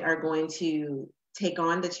that they are going to take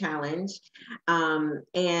on the challenge,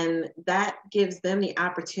 and that gives them the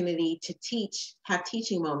opportunity to have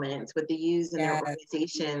teaching moments with the youth in their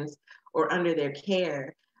organizations or under their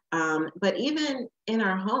care. But even in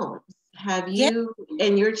our homes, have you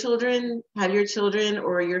and your children,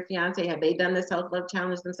 or your fiance, have they done the self-love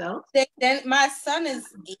challenge themselves? Then my son is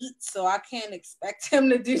 8, so I can't expect him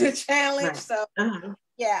to do the challenge. So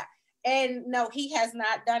yeah, and no, he has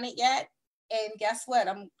not done it yet. And guess what?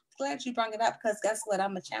 I'm glad you brought it up, because guess what? I'm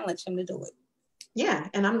gonna challenge him to do it. Yeah,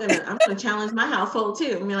 and I'm gonna challenge my household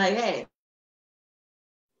too. I'm like, hey,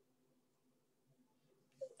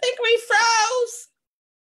 I think we froze.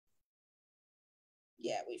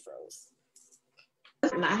 Yeah, we froze.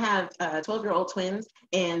 And I have 12-year-old twins,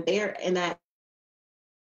 and they're in that.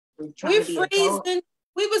 We're freezing.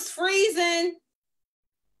 We was freezing.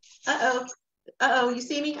 Uh-oh, you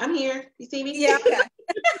see me? I'm here. You see me? Yeah, okay.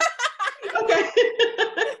 Okay.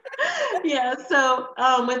 Yeah, so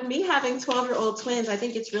with me having 12-year-old twins, I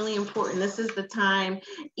think it's really important. This is the time,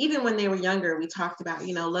 even when they were younger, we talked about,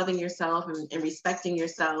 loving yourself and respecting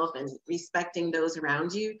yourself and respecting those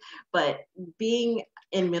around you. But being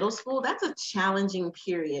in middle school, that's a challenging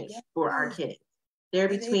period for our kids. They're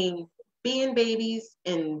between being babies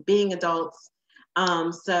and being adults.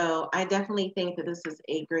 So I definitely think that this is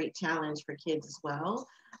a great challenge for kids as well,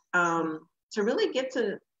 to really get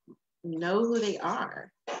to know who they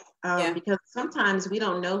are. Because sometimes we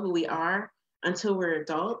don't know who we are until we're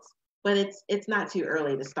adults, but it's not too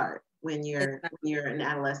early to start when you're an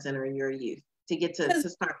adolescent or you're a youth to get to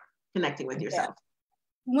start connecting with yourself.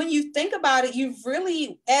 When you think about it, you've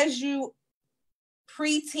really, as you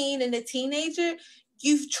preteen and a teenager,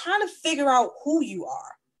 you've trying to figure out who you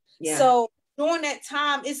are. Yeah. So during that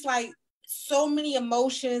time, it's like so many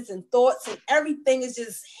emotions and thoughts and everything is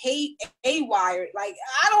just haywire. Like,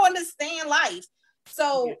 I don't understand life.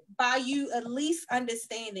 So by you at least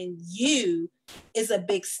understanding you is a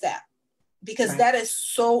big step, because that is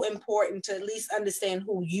so important, to at least understand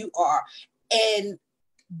who you are. And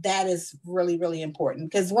that is really, really important,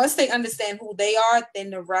 because once they understand who they are,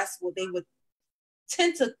 then the rest they would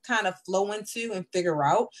tend to kind of flow into and figure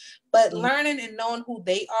out. But learning and knowing who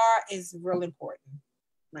they are is real important.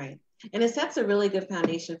 Right. And it sets a really good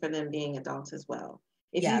foundation for them being adults as well.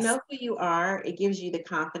 If you know who you are, it gives you the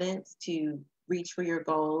confidence to reach for your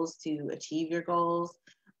goals, to achieve your goals.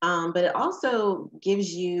 But it also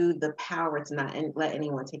gives you the power to not let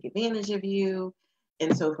anyone take advantage of you,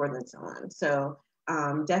 and so forth and so on. So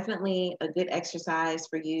definitely a good exercise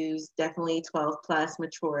for youth, definitely 12 plus,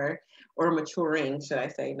 mature, or maturing, should I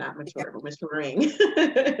say, not mature, but maturing.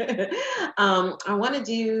 I want to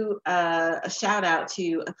do a shout out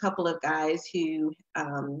to a couple of guys who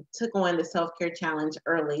took on the self-care challenge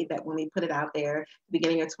early, that when we put it out there,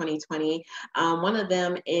 beginning of 2020. One of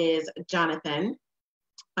them is Jonathan.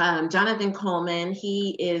 Jonathan Coleman.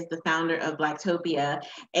 He is the founder of Blacktopia,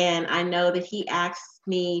 and I know that he asked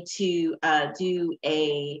me to do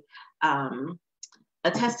a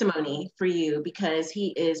testimony for you, because he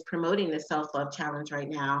is promoting the self-love challenge right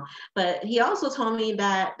now. But he also told me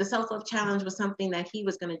that the self-love challenge was something that he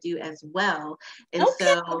was going to do as well. And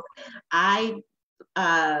so I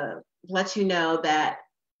let you know that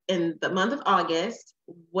in the month of August,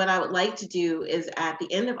 what I would like to do is at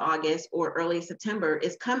the end of August or early September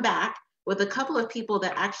is come back with a couple of people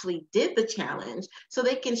that actually did the challenge, so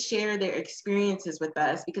they can share their experiences with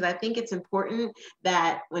us, because I think it's important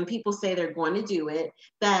that when people say they're going to do it,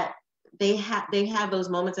 that they have those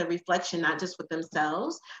moments of reflection, not just with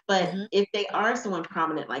themselves, but if they are someone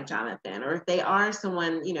prominent like Jonathan, or if they are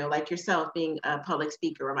someone, like yourself being a public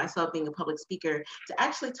speaker, or myself being a public speaker, to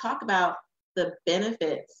actually talk about the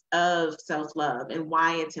benefits of self-love and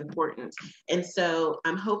why it's important. And so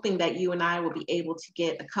I'm hoping that you and I will be able to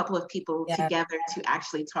get a couple of people together to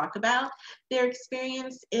actually talk about their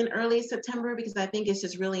experience in early September, because I think it's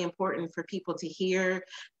just really important for people to hear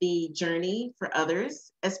the journey for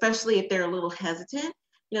others, especially if they're a little hesitant.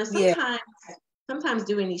 Sometimes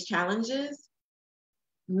doing these challenges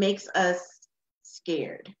makes us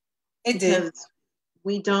scared, because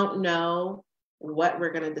we don't know what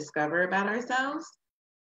we're going to discover about ourselves,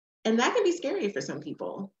 and that can be scary for some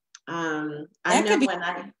people. It can be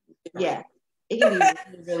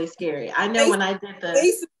really, really scary. I know when I did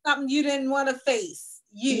face something you didn't want to face.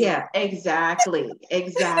 Exactly.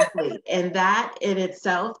 And that in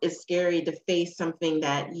itself is scary, to face something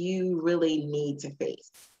that you really need to face.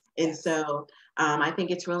 And so I think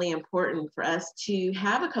it's really important for us to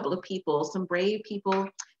have a couple of people, some brave people,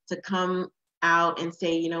 to come out and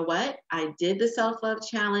say, you know what, I did the self-love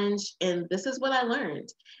challenge and this is what I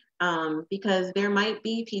learned. Because there might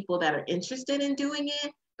be people that are interested in doing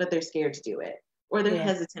it, but they're scared to do it, or they're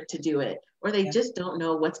hesitant to do it, or they just don't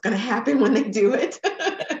know what's going to happen when they do it.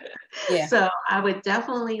 So I would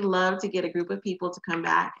definitely love to get a group of people to come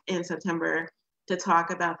back in September to talk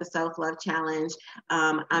about the self-love challenge.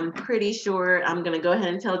 I'm pretty sure I'm going to go ahead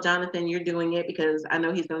and tell Jonathan you're doing it, because I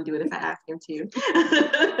know he's going to do it if I ask him to.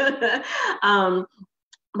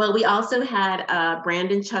 But we also had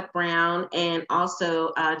Brandon Chuck Brown, and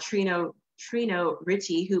also Trino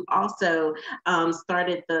Ritchie, who also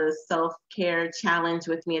started the self-care challenge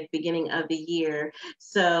with me at the beginning of the year.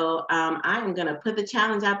 So I'm going to put the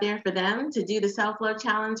challenge out there for them to do the self-love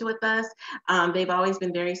challenge with us. They've always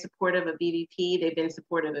been very supportive of BVP. They've been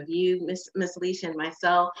supportive of you, Miss Alesah, and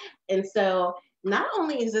myself. And so not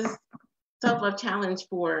only is this self-love challenge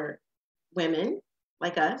for women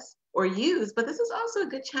like us or youth, but this is also a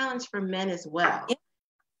good challenge for men as well.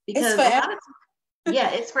 Because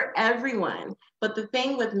it's for everyone. But the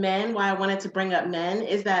thing with men, why I wanted to bring up men,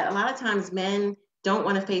 is that a lot of times men don't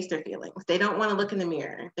want to face their feelings. They don't want to look in the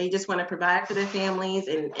mirror. They just want to provide for their families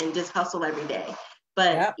and just hustle every day.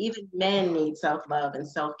 But even men need self-love and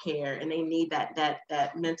self-care, and they need that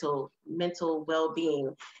mental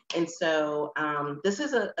well-being. And so this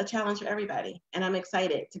is a challenge for everybody. And I'm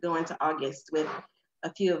excited to go into August with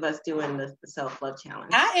a few of us doing the self-love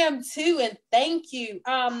challenge. I am too, and thank you.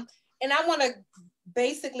 And I want to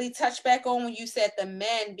basically touch back on when you said the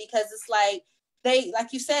men, because it's like they,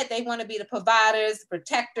 like you said, they want to be the providers, the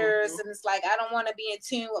protectors, and it's like I don't want to be in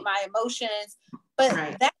tune with my emotions. But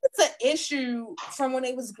that was an issue from when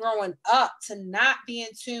they was growing up, to not be in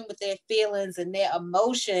tune with their feelings and their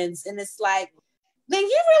emotions. And it's like, then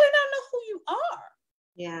you really don't know who you are.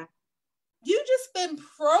 Yeah. You just been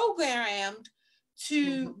programmed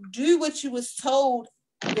to do what you was told.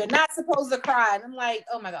 You're not supposed to cry. And I'm like,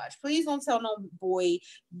 oh my gosh, please don't tell no boy,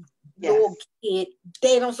 little kid,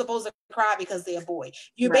 they don't supposed to cry because they're a boy.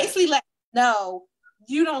 You basically let them know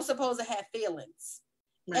you don't supposed to have feelings.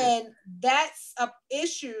 And that's an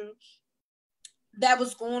issue that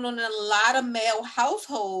was going on in a lot of male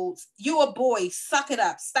households. You a boy, suck it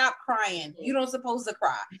up, stop crying. You don't supposed to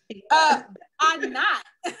cry. I'm not.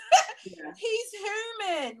 He's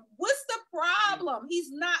human. What's the problem?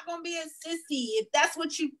 He's not gonna be a sissy if that's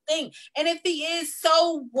what you think. And if he is,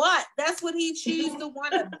 so what? That's what he chooses to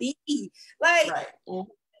want to be. Like,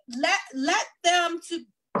 let them to.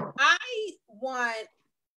 I want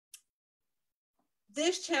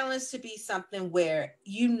this challenge to be something where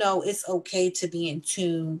you know it's okay to be in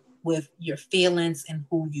tune with your feelings and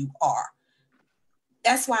who you are.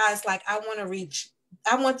 That's why it's like I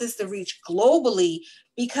want this to reach globally,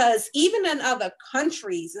 because even in other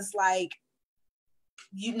countries, it's like,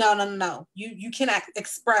 no. You cannot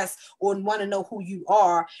express or want to know who you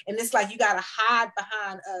are. And it's like you gotta hide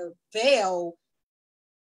behind a veil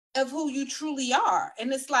of who you truly are.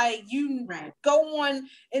 And it's like you go on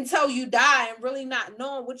until you die and really not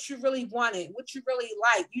knowing what you really wanted, what you really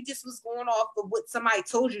like. You just was going off of what somebody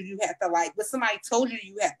told you had to like, what somebody told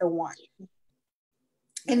you had to want.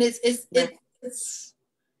 And it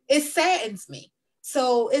saddens me.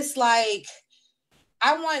 So it's like,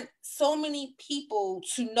 I want so many people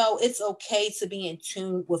to know it's okay to be in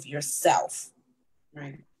tune with yourself.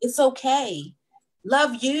 It's okay.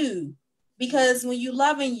 Love you. Because when you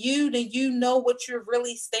loving you, then you know what you're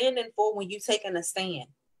really standing for when you're taking a stand.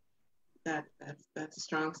 That's a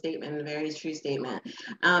strong statement, a very true statement.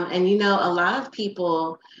 And a lot of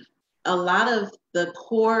people, a lot of the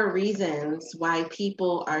core reasons why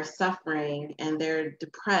people are suffering and they're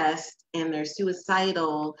depressed and they're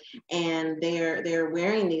suicidal and they're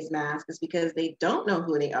wearing these masks is because they don't know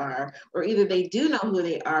who they are, or either they do know who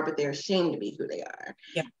they are, but they're ashamed to be who they are.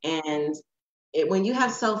 And when you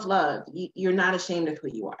have self-love, you're not ashamed of who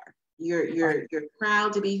you are. You're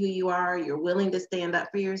proud to be who you are. You're willing to stand up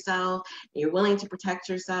for yourself. You're willing to protect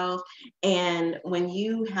yourself. And when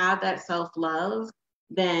you have that self-love,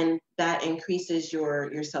 then that increases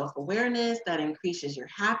your self-awareness, that increases your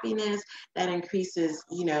happiness, that increases,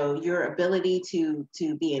 your ability to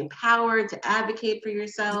be empowered, to advocate for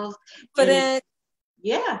yourself.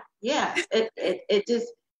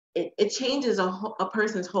 It changes a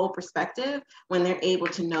person's whole perspective when they're able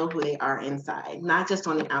to know who they are inside, not just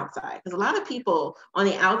on the outside. Because a lot of people on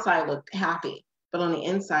the outside look happy, but on the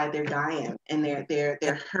inside they're dying and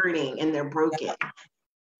they're hurting and they're broken.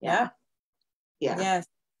 Yes.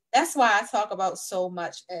 That's why I talk about so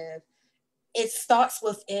much of it starts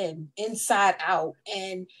within, inside out.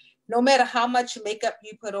 And no matter how much makeup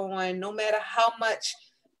you put on, no matter how much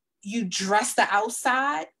you dress the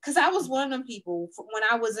outside, because I was one of them people, when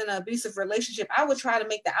I was in an abusive relationship, I would try to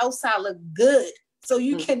make the outside look good. So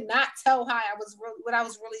you cannot tell what I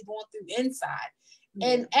was really going through inside.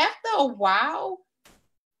 And after a while,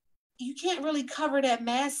 you can't really cover that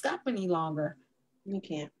mask up any longer. You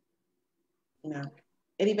can't.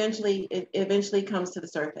 It eventually comes to the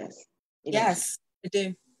surface. Yes, it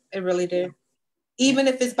do. It really do. Even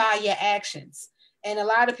if it's by your actions. And a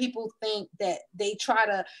lot of people think that they try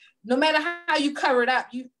to, no matter how you cover it up,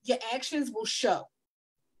 your actions will show.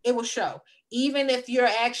 It will show. Even if your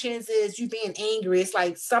actions is you being angry, it's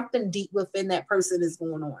like something deep within that person is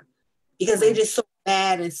going on. Because they're just so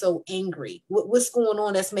mad and so angry. What's going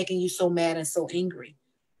on that's making you so mad and so angry?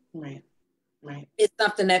 Right. It's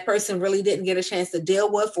something that person really didn't get a chance to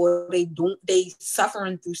deal with, or they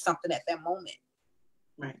suffering through something at that moment.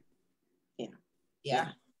 Right.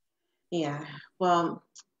 Yeah. Well,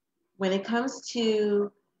 when it comes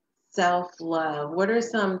to self-love, what are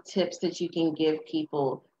some tips that you can give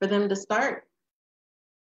people for them to start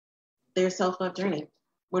their self-love journey?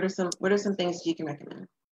 What are some things that you can recommend?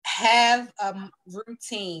 Have a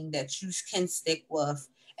routine that you can stick with.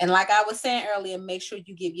 And like I was saying earlier, make sure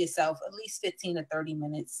you give yourself at least 15 to 30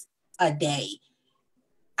 minutes a day.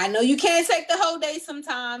 I know you can't take the whole day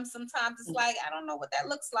sometimes. Sometimes it's like, I don't know what that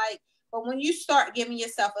looks like. But when you start giving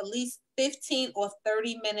yourself at least 15 or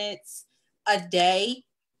 30 minutes a day,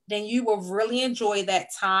 then you will really enjoy that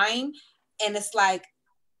time. And it's like,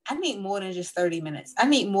 I need more than just 30 minutes. I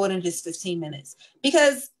need more than just 15 minutes.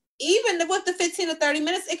 Because even with the 15 or 30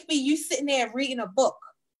 minutes, it could be you sitting there reading a book.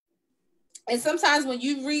 And sometimes when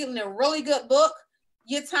you're reading a really good book,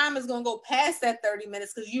 your time is going to go past that 30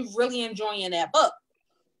 minutes because you're really enjoying that book.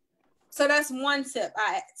 So that's one tip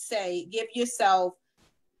I say, give yourself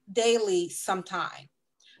daily some time.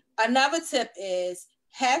 Another tip is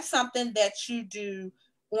have something that you do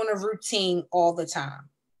on a routine all the time.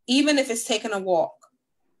 Even if it's taking a walk,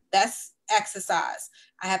 that's exercise.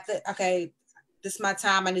 I have to, okay, this is my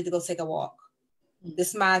time. I need to go take a walk. This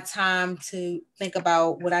is my time to think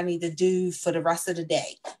about what I need to do for the rest of the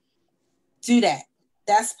day. Do that.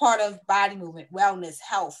 That's part of body movement, wellness,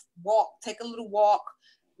 health. Walk, take a little walk.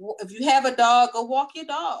 If you have a dog, go walk your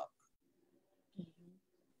dog.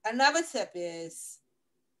 Another tip is,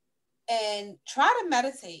 and try to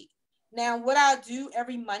meditate. Now, what I'll do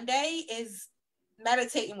every Monday is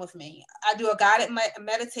meditating with me. I do a guided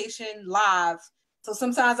meditation live. So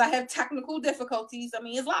sometimes I have technical difficulties. I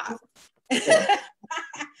mean, it's live.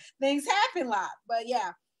 Things happen live. But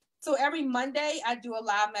yeah. So every Monday I do a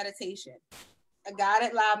live meditation, a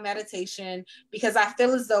guided live meditation, because I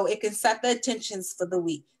feel as though it can set the intentions for the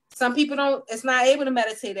week. Some people it's not able to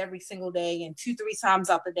meditate every single day and 2-3 times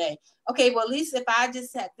out the day. Okay, well, at least if I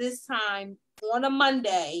just set this time on a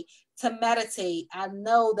Monday to meditate, I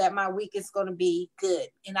know that my week is going to be good.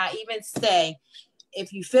 And I even say,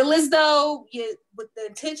 if you feel as though with the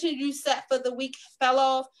intention you set for the week fell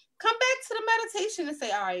off, come back to the meditation and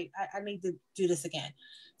say, all right, I need to do this again.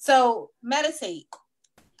 So meditate,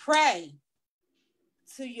 pray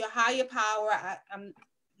to your higher power.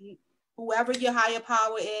 Whoever your higher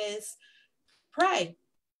power is, pray.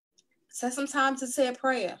 Set some time to say a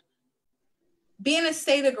prayer. Be in a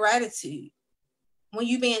state of gratitude. When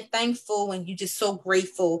you're being thankful, when you're just so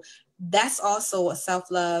grateful, that's also a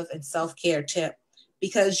self-love and self-care tip,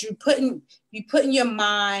 because you putting your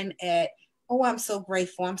mind at, oh, I'm so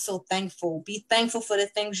grateful, I'm so thankful. Be thankful for the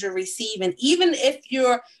things you're receiving. Even if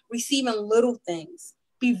you're receiving little things,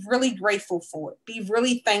 be really grateful for it. Be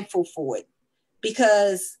really thankful for it,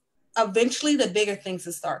 because eventually the bigger things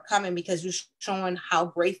will start coming, because you're showing how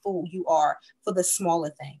grateful you are for the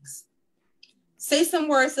smaller things. Say some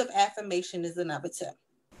words of affirmation is another tip.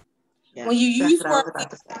 Yeah, when you use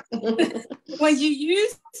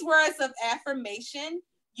words of affirmation,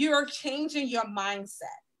 you're changing your mindset.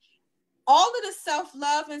 All of the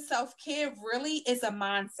self-love and self-care really is a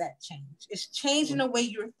mindset change. It's changing the way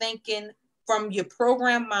you're thinking from your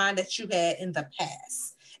programmed mind that you had in the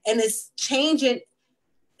past. And it's changing.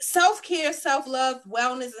 Self-care, self-love,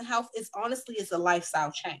 wellness, and health is a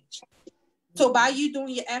lifestyle change. So by you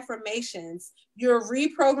doing your affirmations, you're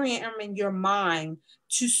reprogramming your mind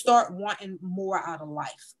to start wanting more out of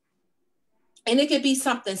life. And it could be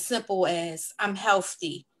something simple as, I'm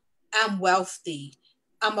healthy, I'm wealthy,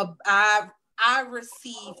 I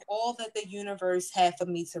receive all that the universe had for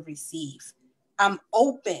me to receive. I'm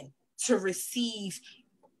open to receive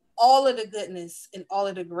all of the goodness and all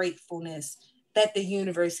of the gratefulness that the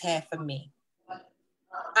universe had for me.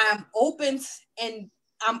 I'm open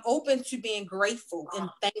to being grateful and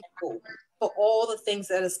thankful for all the things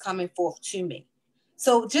that is coming forth to me.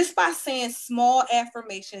 So just by saying small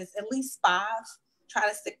affirmations, at least 5, try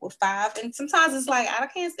to stick with 5. And sometimes it's like, I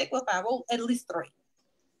can't stick with 5, well, at least 3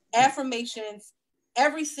 affirmations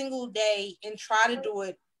every single day, and try to do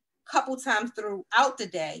it a couple times throughout the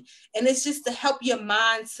day. And it's just to help your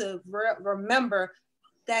mind to remember,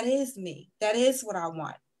 that is me. That is what I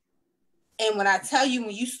want. And when I tell you,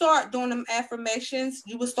 when you start doing them affirmations,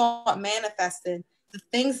 you will start manifesting the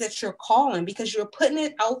things that you're calling, because you're putting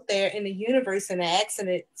it out there in the universe and asking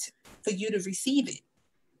it for you to receive it.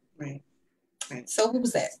 Right. So what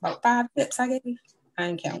was that? About 5 tips I gave you? I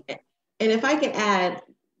didn't count. And if I can add,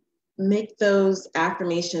 make those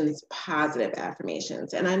affirmations positive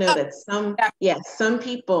affirmations. And I know that some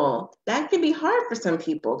people, that can be hard for some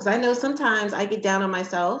people, because I know sometimes I get down on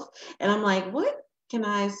myself and I'm like, what can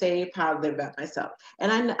I say positive about myself?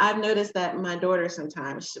 And I've noticed that my daughter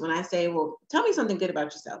sometimes, when I say, well, tell me something good about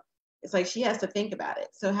yourself, it's like she has to think about it.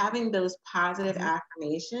 So having those positive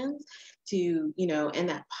affirmations to, and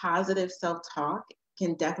that positive self-talk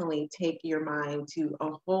can definitely take your mind to a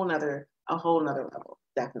whole nother level.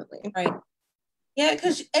 Definitely. Right. Yeah,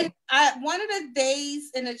 because one of the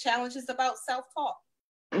days in the challenge is about self-talk.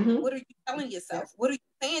 Mm-hmm. What are you telling yourself? Yeah. What are you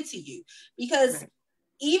saying to you? Because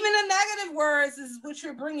even the negative words is what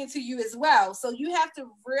you're bringing to you as well. So you have to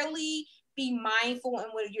really be mindful in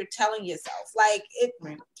what you're telling yourself. Like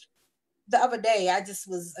the other day, I just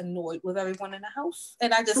was annoyed with everyone in the house.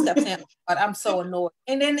 And I just kept saying, but I'm so annoyed.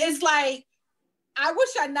 And then it's like, I wish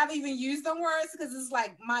I never even used them words, because it's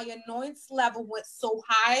like my annoyance level went so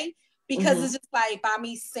high, because it's just like by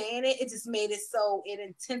me saying it, it just made it so it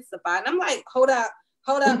intensified. And I'm like, hold up,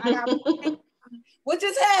 I got what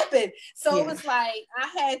just happened? So it was like I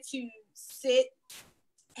had to sit,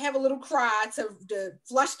 have a little cry to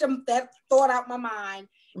flush that thought out my mind.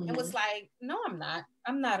 And was like, no,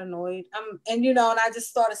 I'm not annoyed. And I just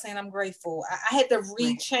started saying I'm grateful. I had to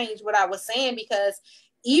rechange what I was saying, because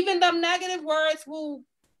even them negative words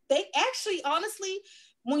they actually, honestly,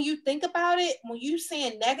 when you think about it, when you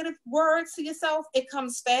saying negative words to yourself, it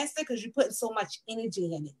comes faster because you're putting so much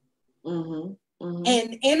energy in it.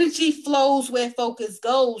 And energy flows where focus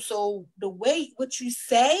goes. So the way what you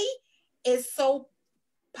say is so,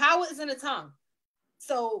 power is in the tongue.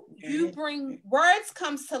 So you bring, words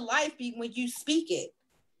comes to life when you speak it.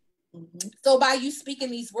 So by you speaking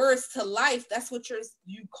these words to life, that's what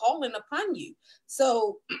you calling upon you.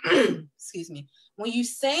 So excuse me, when you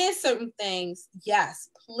saying certain things, yes,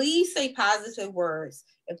 please say positive words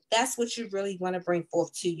if that's what you really want to bring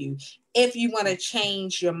forth to you. If you want to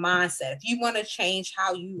change your mindset, if you want to change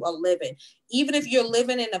how you are living, even if you're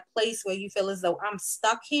living in a place where you feel as though I'm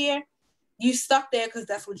stuck here, you stuck there because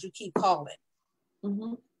that's what you keep calling.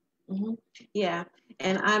 Yeah,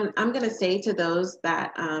 and I'm gonna say to those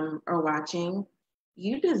that are watching,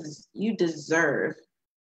 you deserve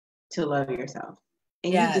to love yourself,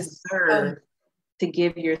 and you deserve to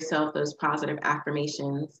give yourself those positive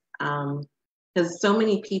affirmations, because so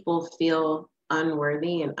many people feel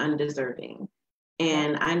unworthy and undeserving.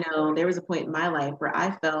 And I know there was a point in my life where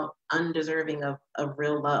I felt undeserving of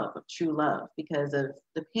real love, of true love, because of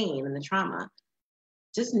the pain and the trauma.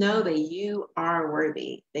 Just know that you are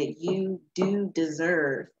worthy, that you do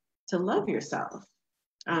deserve to love yourself.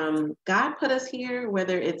 God put us here,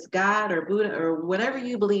 whether it's God or Buddha or whatever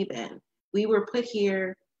you believe in. We were put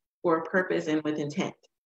here for a purpose and with intent.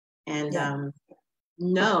 And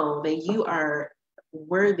know that you are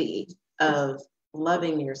worthy of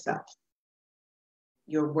loving yourself.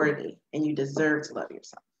 You're worthy and you deserve to love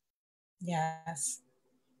yourself. Yes,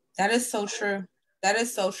 that is so true. That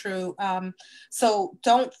is so true. So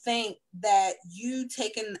don't think that you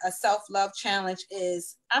taking a self-love challenge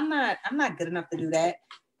is, I'm not good enough to do that.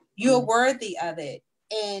 You're worthy of it.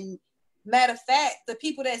 And matter of fact, the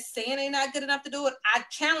people that saying they're not good enough to do it, I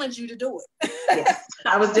challenge you to do it. Yes,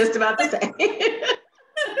 I was just about to say.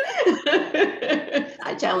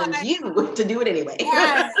 I challenge you to do it anyway.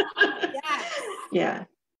 Yes. Yeah.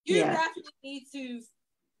 You definitely need to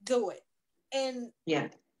do it. And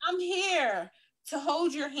I'm here to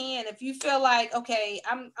hold your hand. If you feel like, okay,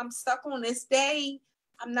 I'm stuck on this day,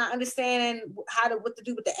 I'm not understanding what to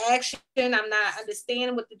do with the action, I'm not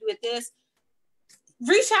understanding what to do with this,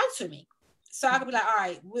 reach out to me. So I could be like, all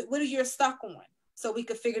right, what are you stuck on? So we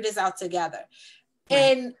could figure this out together.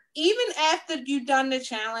 And even after you've done the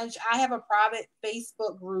challenge, I have a private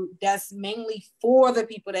Facebook group that's mainly for the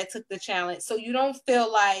people that took the challenge. So you don't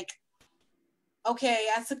feel like, okay,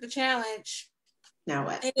 I took the challenge. Now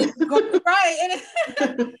what? And it's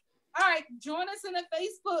all right, join us in a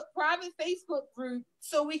private Facebook group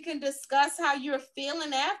so we can discuss how you're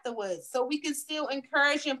feeling afterwards. So we can still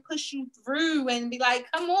encourage and push you through and be like,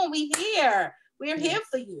 come on, we're here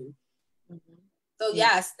for you. So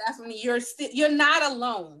yes, definitely you're not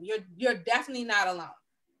alone. You're definitely not alone.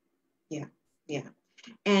 Yeah.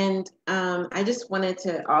 And I just wanted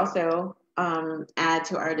to also add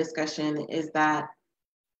to our discussion is that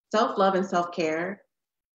self-love and self-care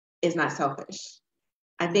is not selfish.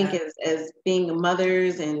 I think as being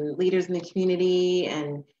mothers and leaders in the community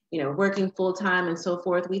and, working full time and so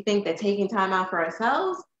forth, we think that taking time out for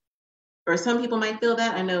ourselves, or some people might feel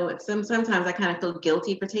that. I know sometimes I kind of feel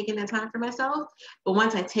guilty for taking that time for myself. But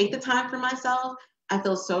once I take the time for myself, I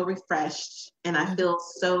feel so refreshed and I feel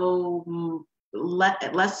so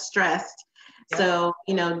less stressed. Yeah. So,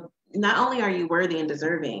 not only are you worthy and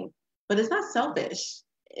deserving, but it's not selfish.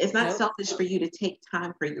 It's not selfish for you to take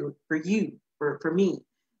time for me.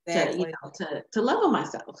 Exactly. To love on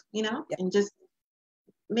myself, and just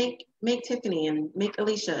make Tiffany and make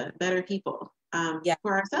Alesah better people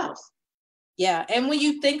for ourselves. Yeah. And when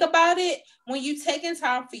you think about it, when you taking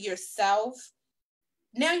time for yourself,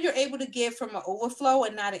 now you're able to give from an overflow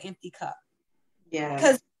and not an empty cup. Yeah.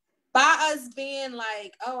 Because by us being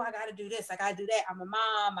like, oh, I got to do this, I got to do that, I'm a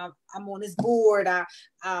mom, I'm on this board, I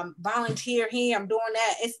volunteer here, I'm doing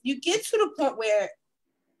that. You get to the point where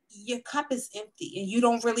your cup is empty and you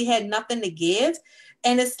don't really have nothing to give.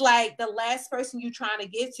 And it's like the last person you're trying to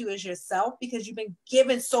give to is yourself, because you've been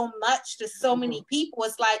giving so much to so many people.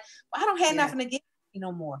 It's like, well, I don't have nothing to give you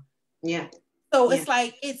no more. Yeah. So it's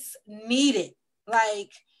like, it's needed.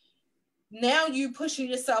 Like, now you pushing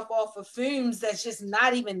yourself off of fumes that's just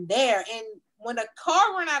not even there. And when a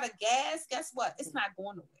car run out of gas, guess what? It's not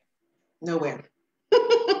going nowhere.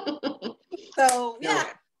 So yeah,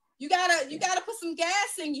 you gotta put some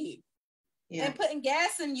gas in you. Yeah. And putting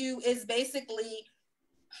gas in you is basically,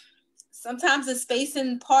 sometimes it's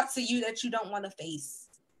facing parts of you that you don't want to face.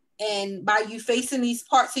 And by you facing these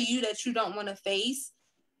parts of you that you don't want to face,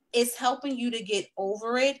 it's helping you to get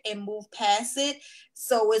over it and move past it.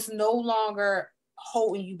 So it's no longer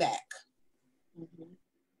holding you back. Mm-hmm.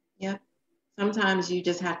 Yep. Sometimes you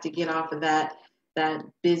just have to get off of that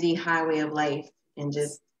busy highway of life and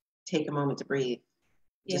just take a moment to breathe.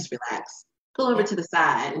 Yeah. Just relax. Pull over to the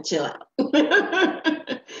side and chill out.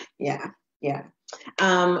 Yeah.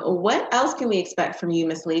 What else can we expect from you,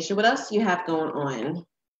 Miss Alesah? What else do you have going on?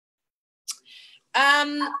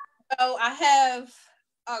 So I have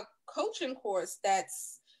a coaching course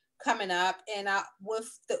that's coming up, and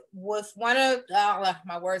with one of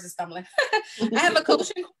my words are stumbling. I have a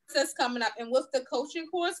coaching course that's coming up, and with the coaching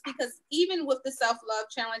course, because even with the self-love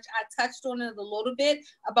challenge, I touched on it a little bit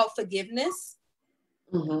about forgiveness.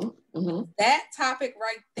 Mm-hmm. Mm-hmm. That topic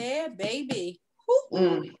right there, baby.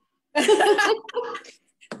 That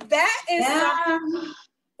is something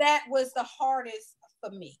that was the hardest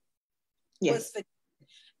for me. Yes.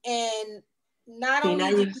 And not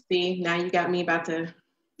only now you got me about to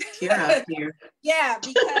tear up here. Yeah,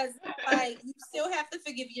 because like, you still have to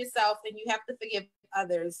forgive yourself and you have to forgive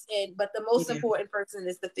others, but the most important person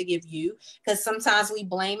is to forgive you, because sometimes we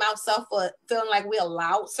blame ourselves for feeling like we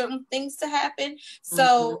allowed certain things to happen.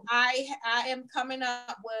 So I am coming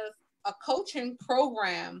up with a coaching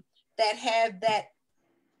program that have that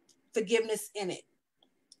forgiveness in it.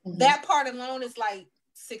 That part alone is like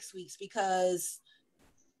 6 weeks, because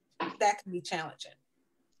that can be challenging.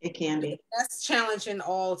 It can be. That's challenging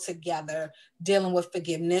altogether, dealing with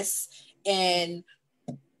forgiveness. And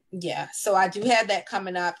yeah, so I do have that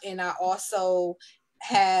coming up. And I also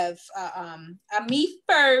have a Me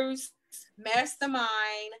First Mastermind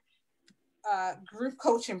group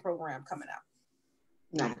coaching program coming up.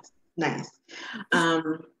 Nice.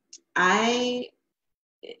 I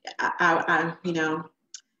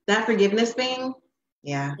that forgiveness thing,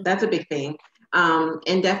 that's a big thing.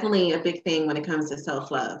 And definitely a big thing when it comes to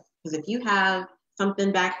self-love. Because if you have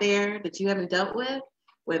something back there that you haven't dealt with,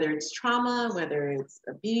 whether it's trauma, whether it's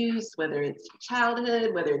abuse, whether it's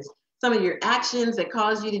childhood, whether it's some of your actions that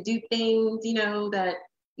cause you to do things, that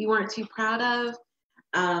you weren't too proud of.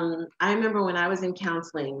 I remember when I was in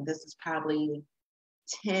counseling, this is probably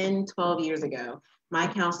 10, 12 years ago, my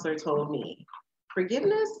counselor told me,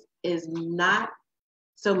 forgiveness is not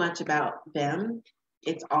so much about them,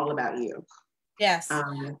 it's all about you. Yes.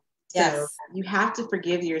 So you have to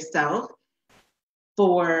forgive yourself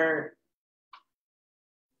for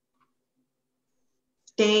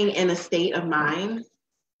staying in a state of mind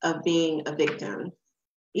of being a victim,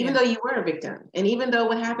 even though you were a victim, and even though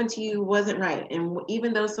what happened to you wasn't right, and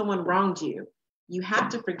even though someone wronged you, you have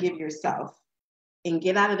to forgive yourself and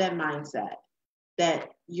get out of that mindset that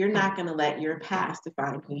you're not going to let your past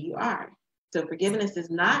define who you are. So forgiveness is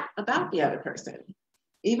not about the other person,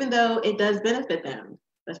 even though it does benefit them,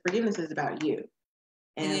 but forgiveness is about you.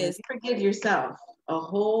 And if you forgive yourself, a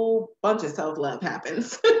whole bunch of self-love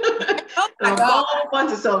happens. A whole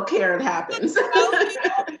bunch of self-care happens.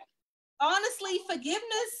 Honestly,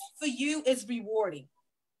 forgiveness for you is rewarding.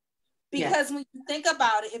 Because when you think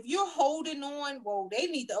about it, if you're holding on, well, they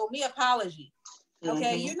need to owe me an apology.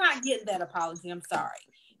 Okay, you're not getting that apology. I'm sorry.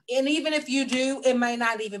 And even if you do, it may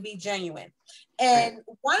not even be genuine. And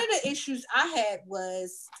one of the issues I had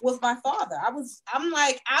was with my father. I was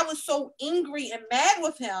so angry and mad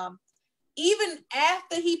with him, even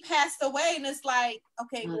after he passed away. And it's like,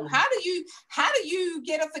 okay, well, how do you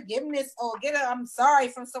get a forgiveness or get a I'm sorry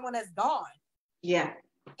from someone that's gone? Yeah.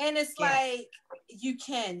 And it's like, you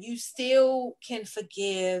still can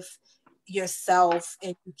forgive yourself,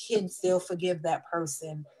 and you can still forgive that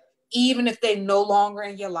person, even if they're no longer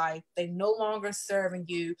in your life, they no longer serving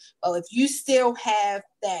you. But if you still have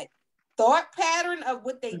that thought pattern of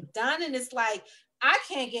what they've done, and it's like, I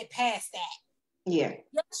can't get past that. Yeah.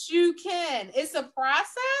 Yes, you can. It's a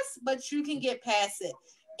process, but you can get past it.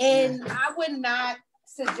 And I would not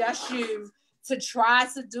suggest you to try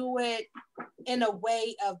to do it in a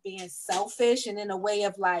way of being selfish and in a way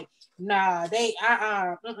of like, nah,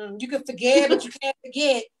 you can forgive, but you can't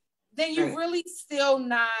forget. then you're really still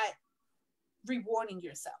not rewarding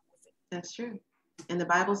yourself with it. That's true. And the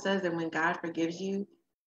Bible says that when God forgives you,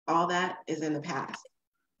 all that is in the past.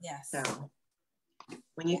 Yes. So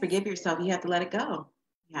when you forgive yourself, you have to let it go.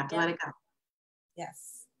 You have to let it go.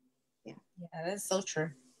 Yes. Yeah. Yeah, that's so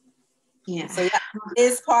true. Yeah. So that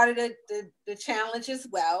is part of the challenge as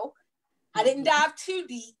well. I didn't dive too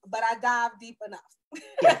deep, but I dived deep enough.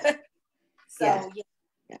 Yes. So yes.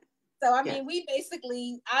 yeah. So I mean, we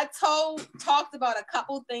basically talked about a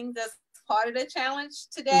couple things that's part of the challenge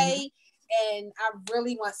today, and I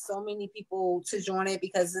really want so many people to join it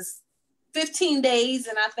because it's 15 days,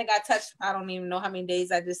 and I think I don't even know how many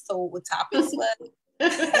days I just told what topics was.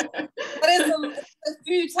 But it's a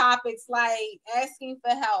few topics like asking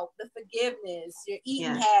for help, the forgiveness, your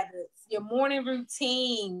eating habits, your morning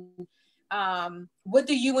routine, what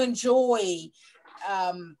do you enjoy?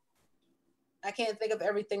 I can't think of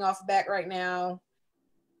everything off the bat right now,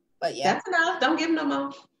 but yeah. That's enough. Don't give them no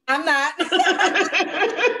more. I'm not. You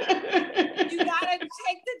gotta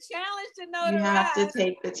take the challenge to know you the have rest. to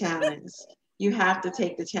take the challenge. You have to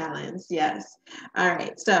take the challenge. Yes. All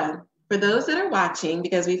right. So for those that are watching,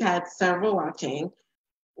 because we've had several watching,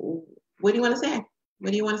 what do you want to say?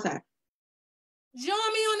 What do you want to say?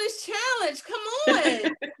 Join me on this challenge. Come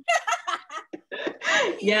on.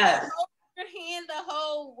 Yes. Your hand the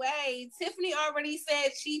whole way. Tiffany already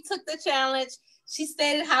said she took the challenge. She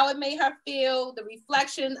stated how it made her feel. The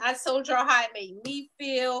reflection, I told y'all how it made me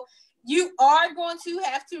feel. You are going to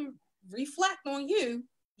have to reflect on you.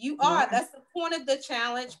 You are. That's the point of the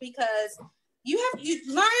challenge because you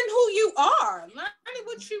learn who you are. Learn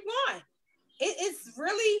what you want. It is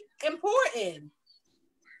really important.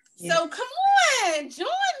 Yeah. So come on, join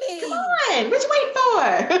me. Come on, what you waiting for?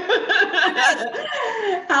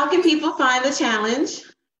 How can people find the challenge?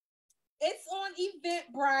 It's on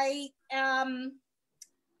Eventbrite. I'm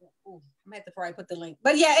gonna have to probably put the link,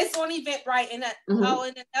 but yeah, it's on Eventbrite. And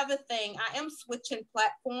and another thing, I am switching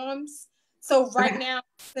platforms. So right now,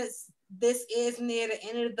 since this is near the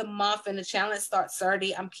end of the month and the challenge starts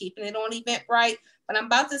 30, I'm keeping it on Eventbrite, but I'm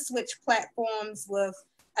about to switch platforms with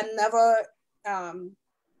another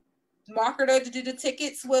marketer to do the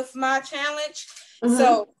tickets with my challenge.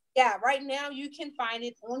 So yeah, right now you can find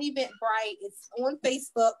it on Eventbrite. It's on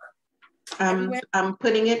Facebook. I'm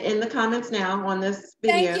putting it in the comments now on this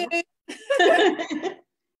video. Thank you.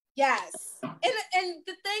 Yes. And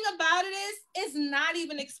the thing about it is, it's not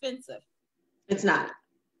even expensive. It's not.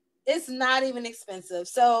 It's not even expensive.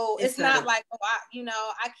 So it's not like,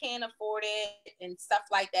 I can't afford it and stuff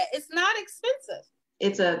like that. It's not expensive.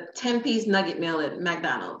 It's a 10-piece nugget meal at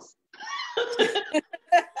McDonald's. I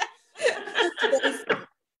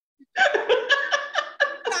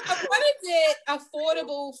wanted it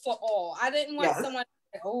affordable for all. I didn't want someone to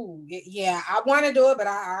say, oh, yeah, I want to do it, but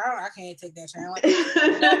I can't take that challenge.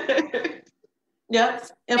 Yep.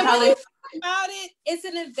 And when you think about it, it's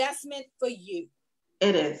an investment for you.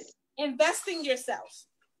 It is. Investing yourself.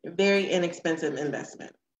 Very inexpensive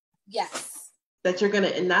investment. Yes. That you're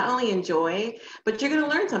going to not only enjoy, but you're going to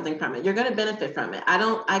learn something from it. You're going to benefit from it. I'm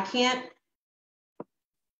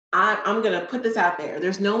going to put this out there.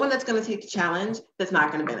 There's no one that's going to take the challenge that's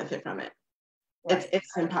not going to benefit from it. Right.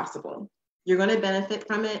 It's impossible. You're going to benefit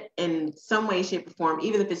from it in some way, shape, or form,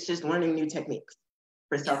 even if it's just learning new techniques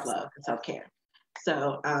for self-love and self-care.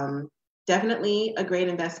 So definitely a great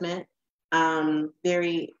investment.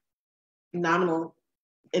 Very nominal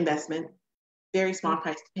investment. Very small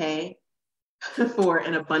price to pay for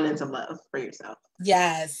an abundance of love for yourself.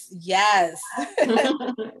 Yes. I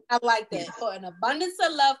like that. For an abundance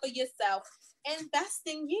of love for yourself, invest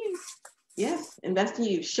in you. Yes, invest in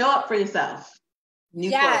you. Show up for yourself.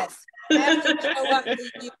 Have to show up for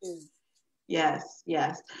you. Yes.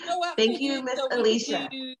 Thank you, Miss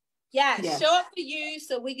Alesah. Yes, show up for you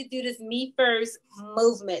so we can do this Me First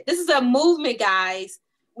movement. This is a movement, guys.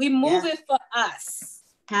 We move it for us.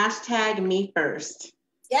 # Me First.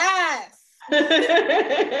 Yes.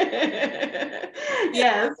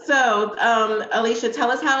 Yes. So, Alesah, tell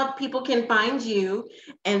us how people can find you,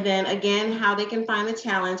 and then again, how they can find the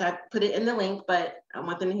challenge. I put it in the link, but I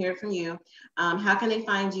want them to hear it from you. How can they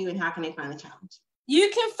find you, and how can they find the challenge? You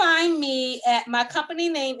can find me at my company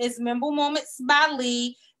name is Memble Moments by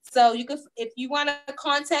Lee. So you can, if you want to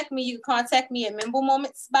contact me, you can contact me at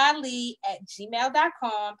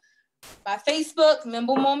memblemomentsbylee@gmail.com. My Facebook,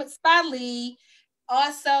 Memble Moments by Lee.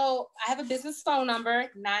 Also, I have a business phone number,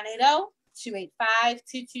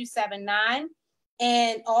 980-285-2279.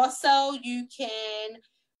 And also you can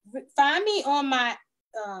find me on my,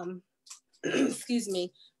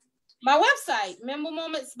 my website,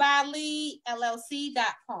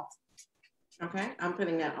 memblemomentsbyleellc.com. Okay, I'm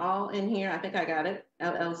putting that all in here. I think I got it.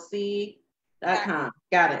 LLC.com.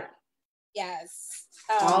 Got it. Yes.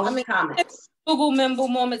 All the comments. Google Member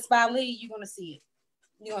Moments by Lee. You're going to see it.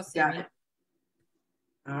 You're going to see got me. It.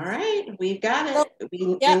 All right, we've got it. So,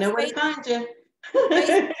 we know where to find you.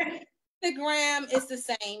 Instagram is the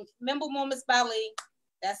same. Member Moments by Lee.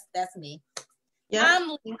 That's me.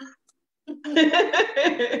 Yeah.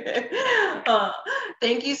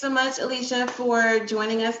 Thank you so much, Alesah, for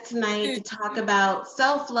joining us tonight to talk about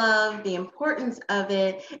self-love, the importance of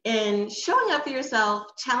it, and showing up for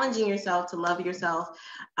yourself, challenging yourself to love yourself.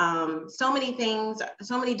 So many things,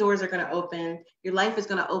 so many doors are going to open. Your life is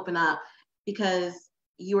going to open up because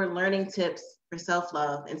you are learning tips for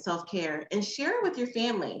self-love and self-care, and share it with your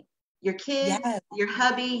family, your kids, yes, your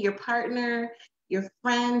hubby, your partner, your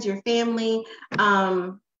friends, your family.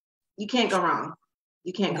 You can't go wrong.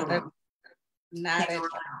 You can't go wrong. Not at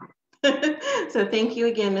all. So thank you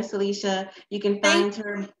again, Miss Alesah. You can find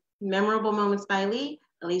her Memorable Moments by Lee,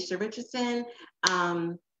 Alesah Richardson.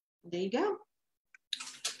 There you go.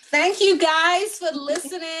 Thank you guys for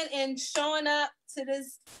listening and showing up to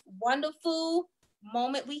this wonderful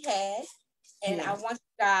moment we had. And yes, I want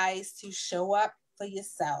you guys to show up for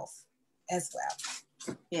yourself as well.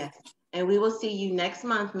 Yes. And we will see you next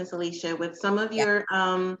month, Miss Alesah, with some of your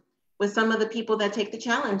with some of the people that take the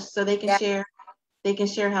challenge, so they can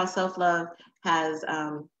share how self-love has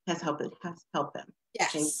helped them.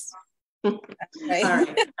 Yes. All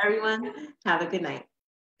right, everyone, have a good night.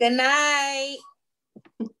 Good night.